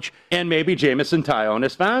too much. And maybe Jameson Taillon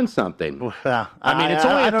has found something. I mean, it's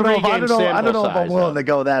only a three-game sample I don't know if I'm size, willing though. to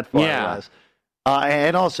go that far. Yeah. Wes.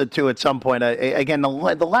 And also, too, at some point, again, the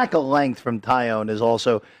lack of length from Taillon is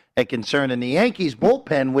also a concern. And the Yankees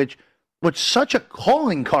bullpen, which was such a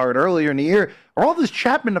calling card earlier in the year, Aroldis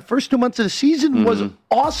Chapman, the first 2 months of the season, was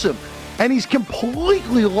awesome. And he's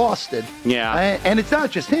completely lost it. Yeah. And it's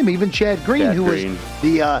not just him. Even Chad Green, was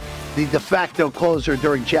the de facto closer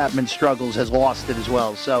during Chapman's struggles, has lost it as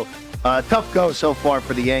well. So, tough go so far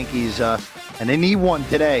for the Yankees. And they need one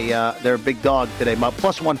today. They're a big dog today.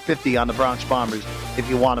 Plus 150 on the Bronx Bombers if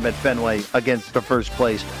you want them at Fenway against the first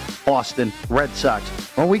place Boston Red Sox.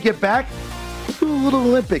 When we get back, we'll do a little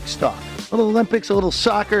Olympics talk. A little Olympics, a little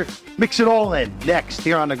soccer. Mix it all in next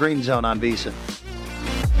here on the Green Zone on VSiN.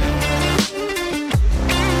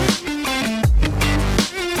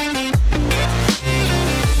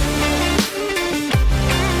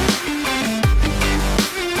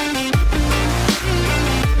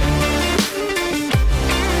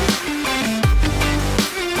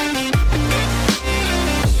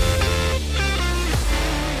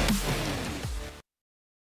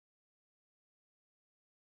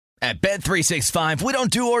 At Bet365, we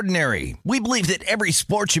don't do ordinary. We believe that every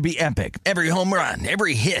sport should be epic. Every home run,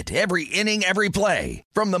 every hit, every inning, every play.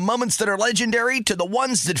 From the moments that are legendary to the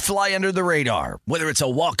ones that fly under the radar. Whether it's a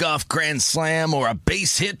walk-off grand slam or a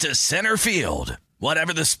base hit to center field.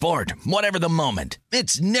 Whatever the sport, whatever the moment.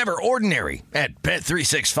 It's never ordinary at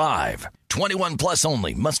Bet365. 21 plus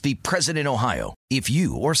only. Must be present in Ohio. If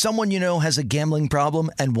you or someone you know has a gambling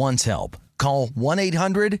problem and wants help, call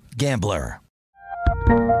 1-800-GAMBLER.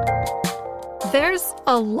 There's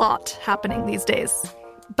a lot happening these days,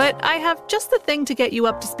 but I have just the thing to get you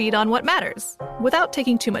up to speed on what matters without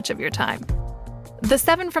taking too much of your time. The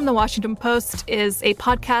 7 from the Washington Post is a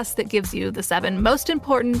podcast that gives you the 7 most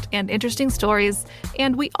important and interesting stories,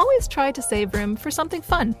 and we always try to save room for something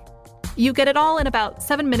fun. You get it all in about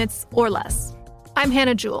 7 minutes or less. I'm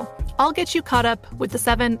Hannah Jewell. I'll get you caught up with the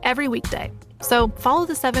 7 every weekday. So follow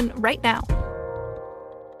the 7 right now.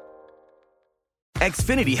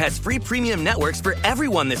 Xfinity has free premium networks for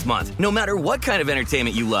everyone this month, no matter what kind of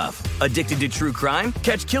entertainment you love. Addicted to true crime?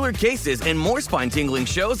 Catch killer cases and more spine-tingling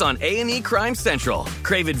shows on A&E Crime Central.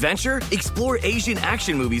 Crave adventure? Explore Asian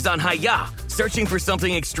action movies on Hi-YAH. Searching for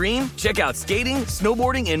something extreme? Check out skating,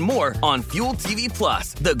 snowboarding, and more on Fuel TV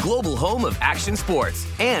Plus, the global home of action sports.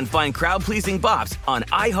 And find crowd-pleasing bops on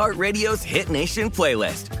iHeartRadio's Hit Nation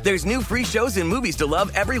playlist. There's new free shows and movies to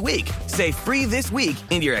love every week. Say free this week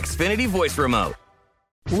in your Xfinity voice remote.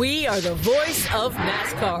 We are the voice of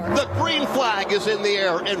NASCAR. The green flag is in the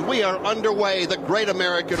air, and we are underway. The Great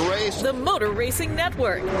American Race. The Motor Racing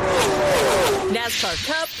Network. NASCAR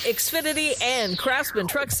Cup, Xfinity, and Craftsman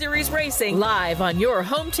Truck Series Racing live on your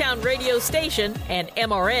hometown radio station and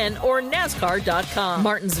MRN or NASCAR.com.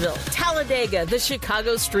 Martinsville, Talladega, the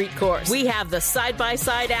Chicago Street Course. We have the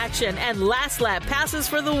side-by-side action and last lap passes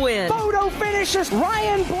for the win. Photo finishes.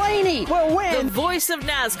 Ryan Blaney will win. The voice of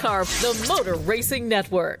NASCAR, the Motor Racing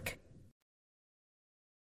Network. Bet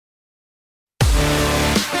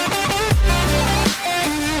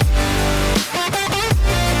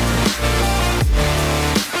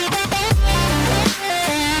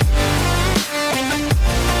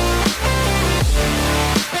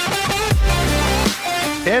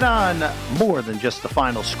on more than just the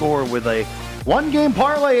final score with a one-game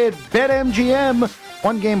parlay at BetMGM.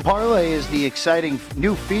 One-game parlay is the exciting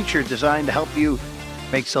new feature designed to help you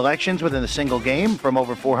make selections within a single game from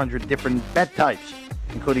over 400 different bet types,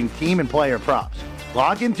 including team and player props.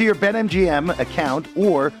 Log into your BetMGM account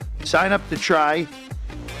or sign up to try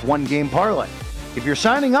One Game Parlay. If you're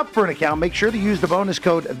signing up for an account, make sure to use the bonus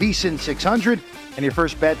code VSiN600, and your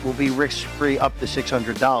first bet will be risk-free up to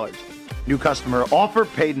 $600. New customer offer,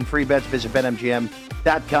 paid and free bets. Visit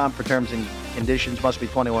BetMGM.com for terms and conditions. Must be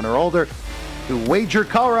 21 or older. To wager: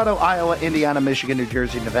 Colorado, Iowa, Indiana, Michigan, New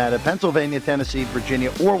Jersey, Nevada, Pennsylvania, Tennessee,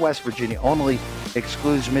 Virginia, or West Virginia only.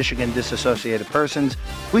 Excludes Michigan disassociated persons.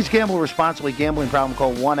 Please gamble responsibly. Gambling problem?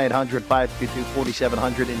 Call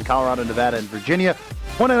 1-800-522-4700 in Colorado, Nevada, and Virginia.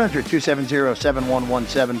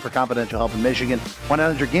 1-800-270-7117 for confidential help in Michigan.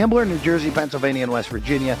 1-800-GAMBLER in New Jersey, Pennsylvania, and West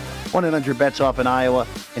Virginia. 1-800-BETS-OFF in Iowa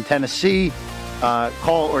and Tennessee.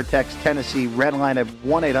 Call or text Tennessee Red Line at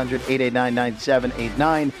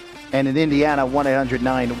 1-800-889-9789. And in Indiana,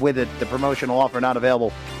 1-800-9-WITH-IT. The promotional offer not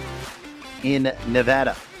available in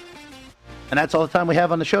Nevada. And that's all the time we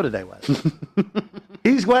have on the show today, Wes.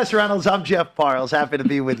 He's Wes Reynolds. I'm Jeff Parles. Happy to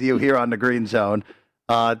be with you here on the Green Zone.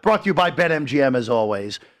 Brought to you by BetMGM, as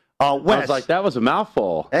always. Wes, I was like, that was a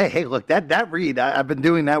mouthful. Hey, look, that read, I've been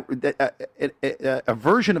doing a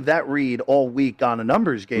version of that read all week on a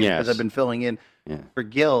numbers game because I've been filling in for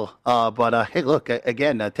Gil. But hey, look,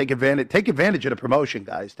 again, take advantage of the promotion,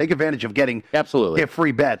 guys. Take advantage of get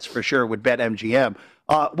free bets for sure with BetMGM.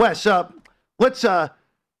 Wes, let's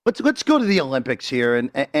go to the Olympics here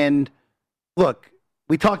and look,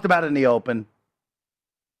 we talked about it in the Open.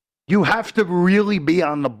 You have to really be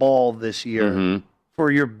on the ball this year for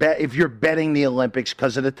your bet if you're betting the Olympics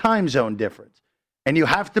because of the time zone difference. And you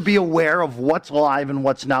have to be aware of what's live and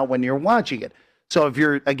what's not when you're watching it. So if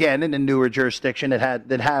you're, again, in a newer jurisdiction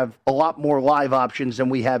that have a lot more live options than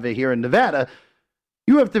we have here in Nevada,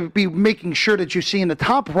 you have to be making sure that you see in the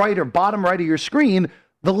top right or bottom right of your screen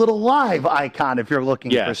the little live icon if you're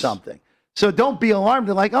looking for something. So don't be alarmed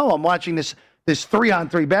and like, oh, I'm watching this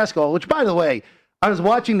 3-on-3 basketball, which, by the way, I was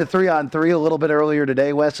watching the 3-on-3 a little bit earlier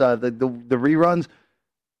today, Wes, the reruns.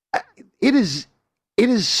 It is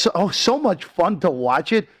so much fun to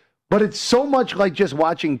watch it, but it's so much like just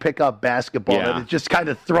watching pickup basketball that it's just kind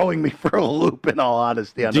of throwing me for a loop, in all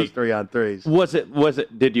honesty, on those 3-on-3s. Was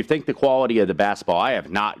it? Did you think the quality of the basketball? I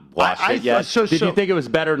have not watched it yet. Did you think it was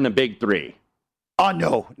better than the Big Three? Oh,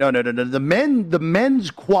 no. The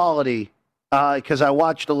men's quality, because I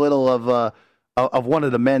watched a little of one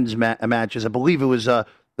of the men's matches. I believe it was the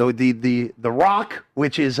Rock,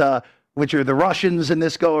 which are the Russians in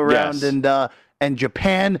this go around, and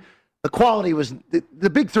Japan. The quality was the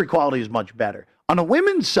Big Three quality is much better. On the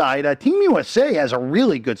women's side, Team USA has a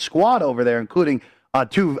really good squad over there, including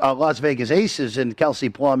two Las Vegas aces in Kelsey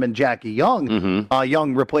Plum and Jackie Young.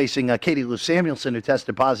 Young replacing Katie Lou Samuelson, who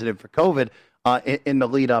tested positive for COVID in the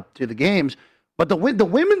lead up to the games. But the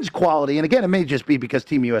women's quality, and again, it may just be because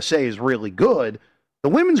Team USA is really good, the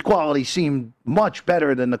women's quality seemed much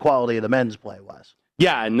better than the quality of the men's play was.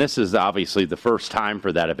 Yeah, and this is obviously the first time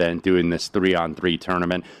for that event doing this 3-on-3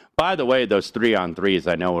 tournament. By the way, those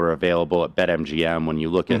 3-on-3s I know are available at BetMGM. When you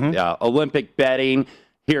look at Olympic betting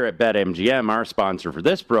here at BetMGM, our sponsor for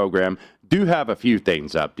this program, do have a few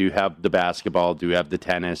things up. Do have the basketball, do have the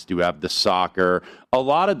tennis, do have the soccer, a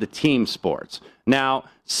lot of the team sports. Now,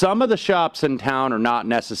 some of the shops in town are not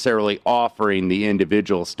necessarily offering the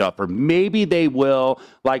individual stuff, or maybe they will,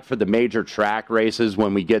 like for the major track races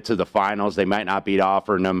when we get to the finals, they might not be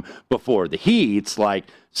offering them before the heats, like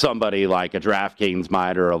somebody like a DraftKings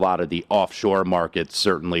might, or a lot of the offshore markets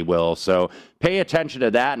certainly will. So pay attention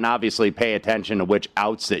to that, and obviously pay attention to which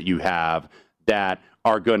outset you have that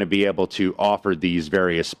are going to be able to offer these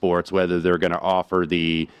various sports, whether they're going to offer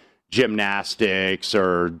the gymnastics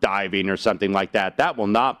or diving or something like that. That will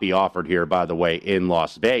not be offered here, by the way, in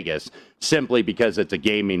Las Vegas, simply because it's a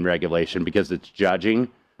gaming regulation, because it's judging.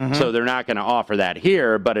 So they're not going to offer that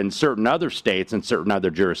here, but in certain other states and certain other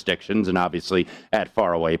jurisdictions, and obviously at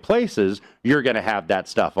faraway places, you're going to have that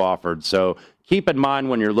stuff offered. So keep in mind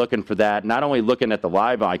when you're looking for that, not only looking at the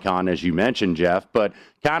live icon, as you mentioned, Jeff, but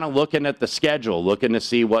kind of looking at the schedule, looking to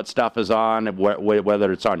see what stuff is on,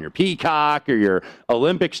 whether it's on your Peacock or your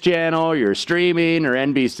Olympics channel, your streaming or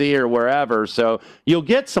NBC or wherever. So you'll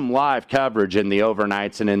get some live coverage in the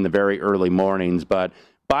overnights and in the very early mornings, but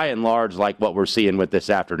by and large, like what we're seeing with this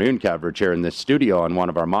afternoon coverage here in this studio on one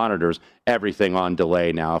of our monitors, everything on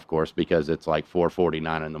delay now, of course, because it's like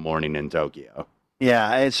 4:49 in the morning in Tokyo. Yeah,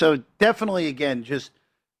 and so definitely, again, just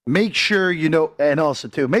make sure you know, and also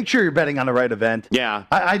too, make sure you're betting on the right event. Yeah,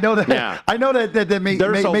 I know that. Yeah. I know that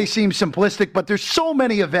may seem simplistic, but there's so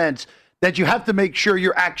many events that you have to make sure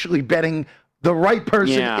you're actually betting the right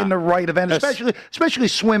person in the right event, especially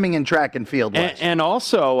swimming and track and field. And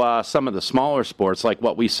also some of the smaller sports, like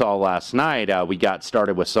what we saw last night. We got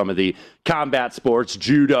started with some of the combat sports,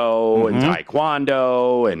 judo and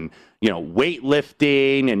taekwondo and,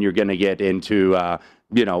 weightlifting, and you're going to get into,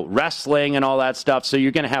 wrestling and all that stuff. So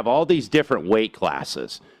you're going to have all these different weight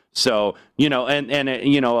classes. So, a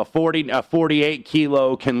 48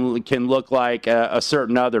 kilo can look like a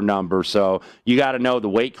certain other number. So you got to know the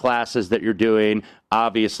weight classes that you're doing,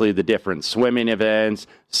 obviously the different swimming events.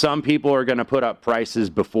 Some people are going to put up prices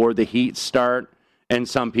before the heats start, and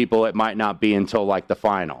some people it might not be until like the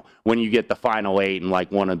final. When you get the final 8 in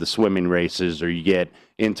like one of the swimming races, or you get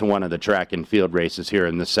into one of the track and field races here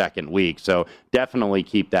in the second week. So definitely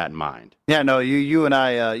keep that in mind. Yeah, no, you and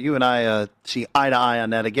I see eye to eye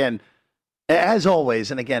on that. Again, as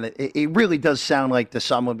always, and again, it really does sound like to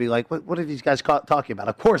some would be like, what are these guys talking about?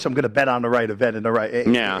 Of course, I'm going to bet on the right event and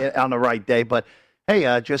on the right day. But hey,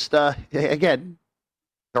 again,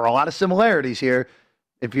 there are a lot of similarities here.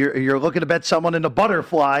 if you're looking to bet someone in the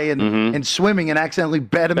butterfly and swimming and accidentally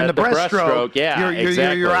bet him in the breaststroke,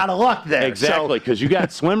 you're out of luck there. Exactly, because you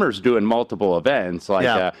got swimmers doing multiple events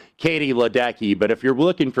like Katie Ledecky. But if you're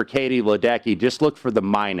looking for Katie Ledecky, just look for the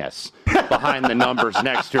minus behind the numbers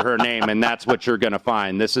next to her name, and that's what you're going to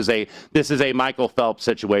find. This is a Michael Phelps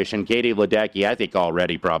situation. Katie Ledecky, I think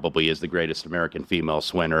already probably is the greatest American female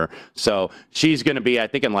swimmer. So she's going to be, I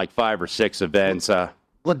think, in like 5 or 6 events.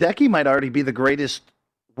 Ledecky might already be the greatest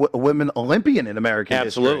women Olympian in American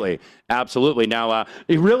history. Absolutely. Now,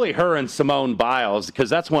 really her and Simone Biles, because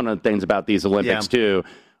that's one of the things about these Olympics too.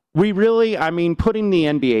 We really, putting the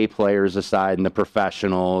NBA players aside and the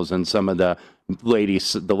professionals and some of the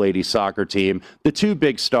ladies soccer team, the 2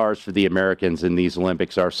 big stars for the Americans in these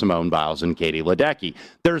Olympics are Simone Biles and Katie Ledecky.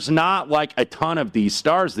 There's not like a ton of these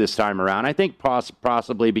stars this time around. I think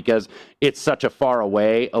possibly because it's such a far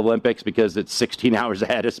away Olympics, because it's 16 hours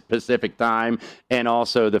ahead of Pacific time, and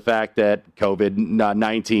also the fact that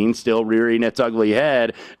COVID-19 still rearing its ugly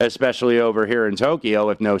head, especially over here in Tokyo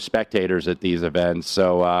with no spectators at these events.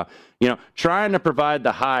 So, trying to provide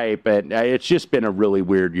the hype, and it's just been a really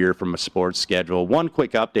weird year from a sports schedule. One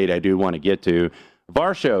quick update I do want to get to.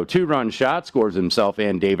 Varsho, 2-run shot, scores himself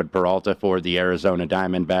and David Peralta for the Arizona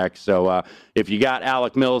Diamondbacks. So if you got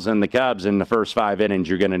Alec Mills and the Cubs in the first 5 innings,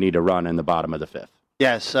 you're going to need a run in the bottom of the 5th.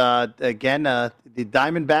 Yes. Again, the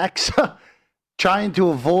Diamondbacks trying to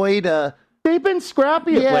avoid... They've been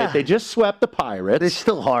scrappy of late. They just swept the Pirates. They're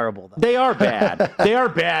still horrible, though. They are bad. They are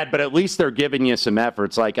bad, but at least they're giving you some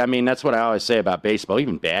efforts. That's what I always say about baseball.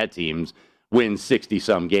 Even bad teams win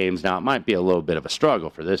 60-some games. Now, it might be a little bit of a struggle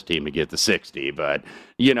for this team to get to 60, but,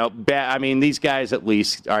 these guys at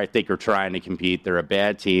least, I think, are trying to compete. They're a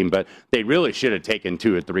bad team, but they really should have taken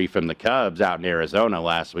 2 or 3 from the Cubs out in Arizona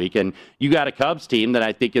last week. And you got a Cubs team that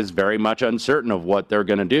I think is very much uncertain of what they're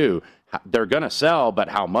going to do. They're going to sell, but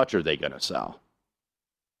how much are they going to sell?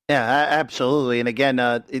 Yeah, absolutely. And again,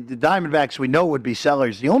 the Diamondbacks we know would be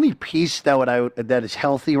sellers. The only piece that is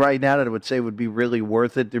healthy right now that I would say would be really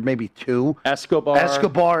worth it, there may be 2.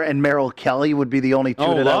 Escobar and Merrill Kelly would be the only 2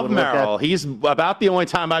 that I would look at. Merrill. He's about the only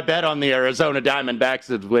time I bet on the Arizona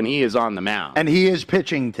Diamondbacks is when he is on the mound. And he is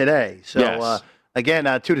pitching today. So, yes. Again,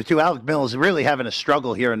 2-2. Alec Mills really having a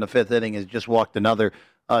struggle here in the 5th inning. Has just walked another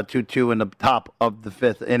 2-2 in the top of the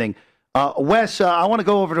 5th inning. Wes, I want to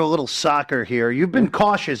go over to a little soccer here. You've been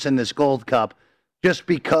cautious in this Gold Cup just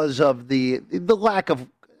because of the lack of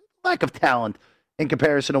talent in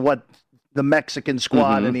comparison to what the Mexican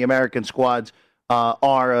squad and the American squads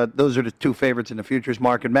are. Those are the 2 favorites in the futures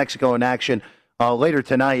market. Mexico in action later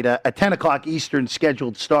tonight at 10 o'clock Eastern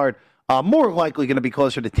scheduled start. More likely going to be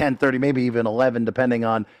closer to 10:30, maybe even 11, depending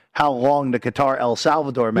on how long the Qatar-El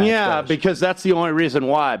Salvador match goes. Because that's the only reason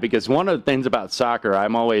why. Because one of the things about soccer,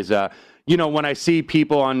 I'm always, when I see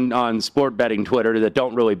people on sport betting Twitter that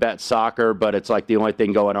don't really bet soccer, but it's like the only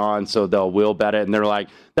thing going on, so will bet it, and they're like,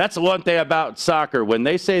 that's the one thing about soccer. When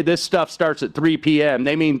they say this stuff starts at 3 p.m.,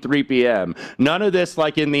 they mean 3 p.m. None of this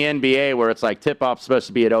like in the NBA where it's like tip-off's supposed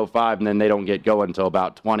to be at 05, and then they don't get going until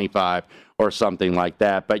about 25 or something like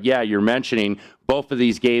that. But yeah, you're mentioning both of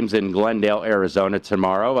these games in Glendale, Arizona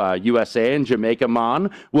tomorrow. USA and Jamaica Mon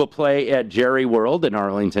will play at Jerry World in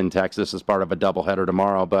Arlington, Texas as part of a doubleheader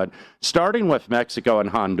tomorrow. But starting with Mexico and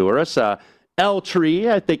Honduras, El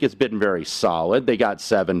Tri, I think, has been very solid. They got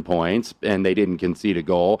 7 points, and they didn't concede a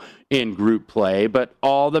goal in group play, but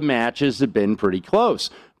all the matches have been pretty close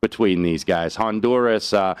between these guys. Honduras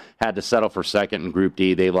had to settle for second in Group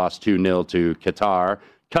D. They lost 2-0 to Qatar.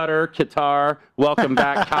 Qatar, welcome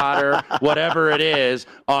back, Qatar, whatever it is,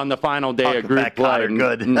 on the final day of group play.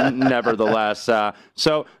 Nevertheless.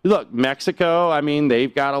 So, look, Mexico,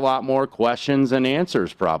 they've got a lot more questions than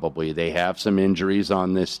answers, probably. They have some injuries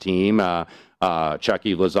on this team.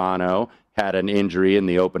 Chucky Lozano had an injury in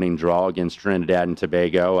the opening draw against Trinidad and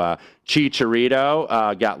Tobago.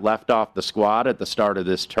 Chicharito got left off the squad at the start of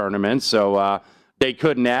this tournament, so they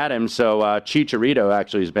couldn't add him. So Chicharito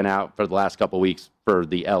actually has been out for the last couple of weeks for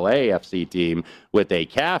the LAFC team with a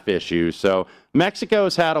calf issue. So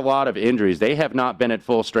Mexico's had a lot of injuries. They have not been at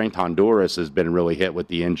full strength. Honduras has been really hit with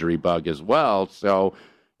the injury bug as well. So,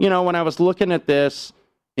 when I was looking at this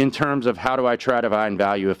in terms of how do I try to find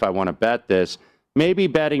value if I want to bet this, maybe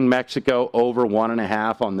betting Mexico over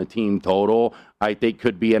 1.5 on the team total, I think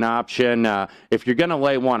could be an option. If you're going to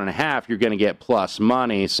lay 1.5, you're going to get plus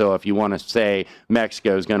money. So if you want to say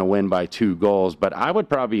Mexico is going to win by 2 goals, but I would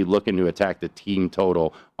probably be looking to attack the team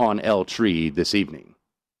total on El Tri this evening.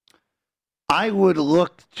 I would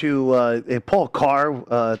look to Paul Carr,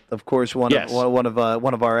 of course, one of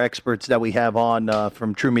our experts that we have on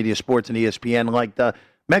from True Media Sports and ESPN, like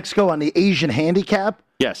Mexico on the Asian handicap.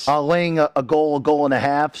 Yes. Laying a goal and a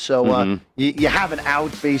half. So you have an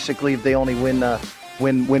out basically if they only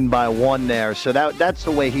win by one there. So that's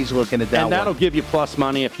the way he's looking at that. And that'll give you plus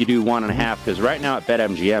money if you do 1.5, because right now at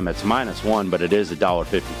BetMGM it's -1, but it is a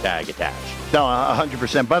 $1.50 tag attached. No,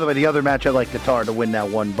 100%. By the way, the other match I like Qatar to win that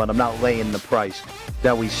one, but I'm not laying the price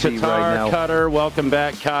that we see right now. Qatar, welcome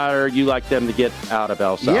back, Qatar. You like them to get out of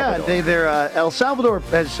El Salvador? Yeah, El Salvador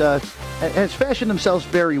has fashioned themselves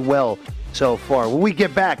very well so far. When we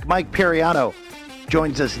get back, Mike Periano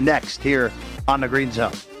joins us next here on the Green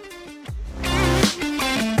Zone.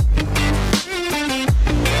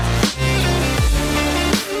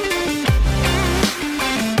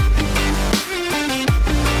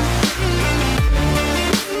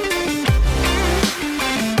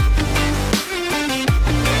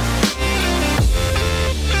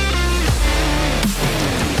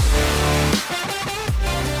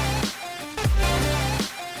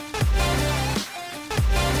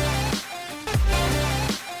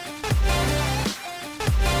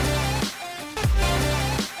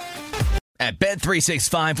 At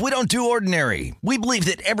Bet365, we don't do ordinary. We believe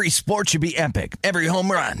that every sport should be epic. Every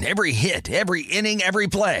home run, every hit, every inning, every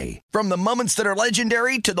play. From the moments that are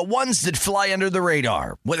legendary to the ones that fly under the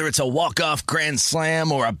radar. Whether it's a walk-off grand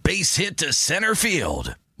slam or a base hit to center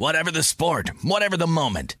field. Whatever the sport, whatever the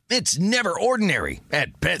moment. It's never ordinary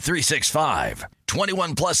at Bet365.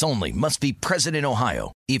 21 plus only. Must be present in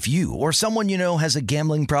Ohio. If you or someone you know has a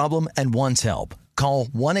gambling problem and wants help, call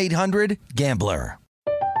 1-800-GAMBLER.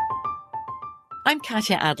 I'm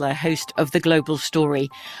Katya Adler, host of The Global Story.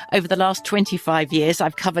 Over the last 25 years,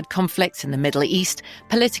 I've covered conflicts in the Middle East,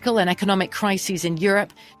 political and economic crises in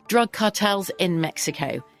Europe, drug cartels in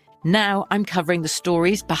Mexico. Now I'm covering the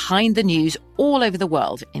stories behind the news all over the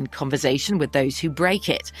world in conversation with those who break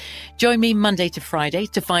it. Join me Monday to Friday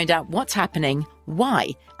to find out what's happening, why,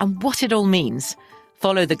 and what it all means.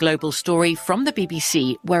 Follow The Global Story from the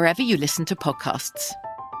BBC wherever you listen to podcasts.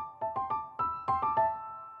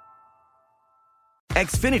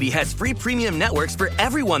 Xfinity has free premium networks for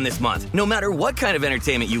everyone this month, no matter what kind of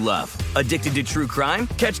entertainment you love. Addicted to true crime?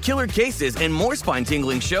 Catch killer cases and more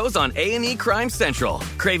spine-tingling shows on A&E Crime Central.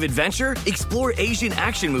 Crave adventure? Explore Asian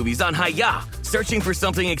action movies on Hi-YAH. Searching for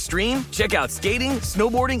something extreme? Check out skating,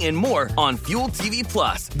 snowboarding, and more on Fuel TV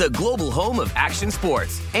Plus, the global home of action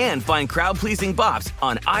sports. And find crowd-pleasing bops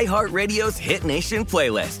on iHeartRadio's Hit Nation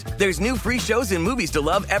playlist. There's new free shows and movies to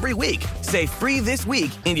love every week. Say free this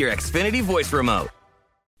week in your Xfinity voice remote.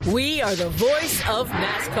 We are the voice of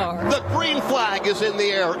NASCAR. The green flag is in the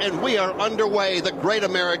air, and we are underway. The Great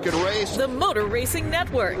American Race. The Motor Racing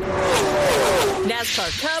Network.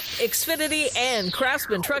 NASCAR Cup, Xfinity, and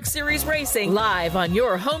Craftsman Truck Series Racing live on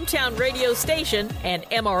your hometown radio station and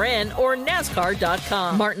MRN or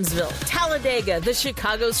NASCAR.com. Martinsville, Talladega, the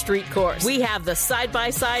Chicago Street Course. We have the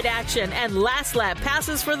side-by-side action and last lap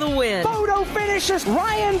passes for the win. Photo finishes.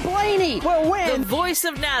 Ryan Blaney will win. The voice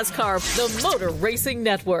of NASCAR, the Motor Racing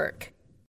Network.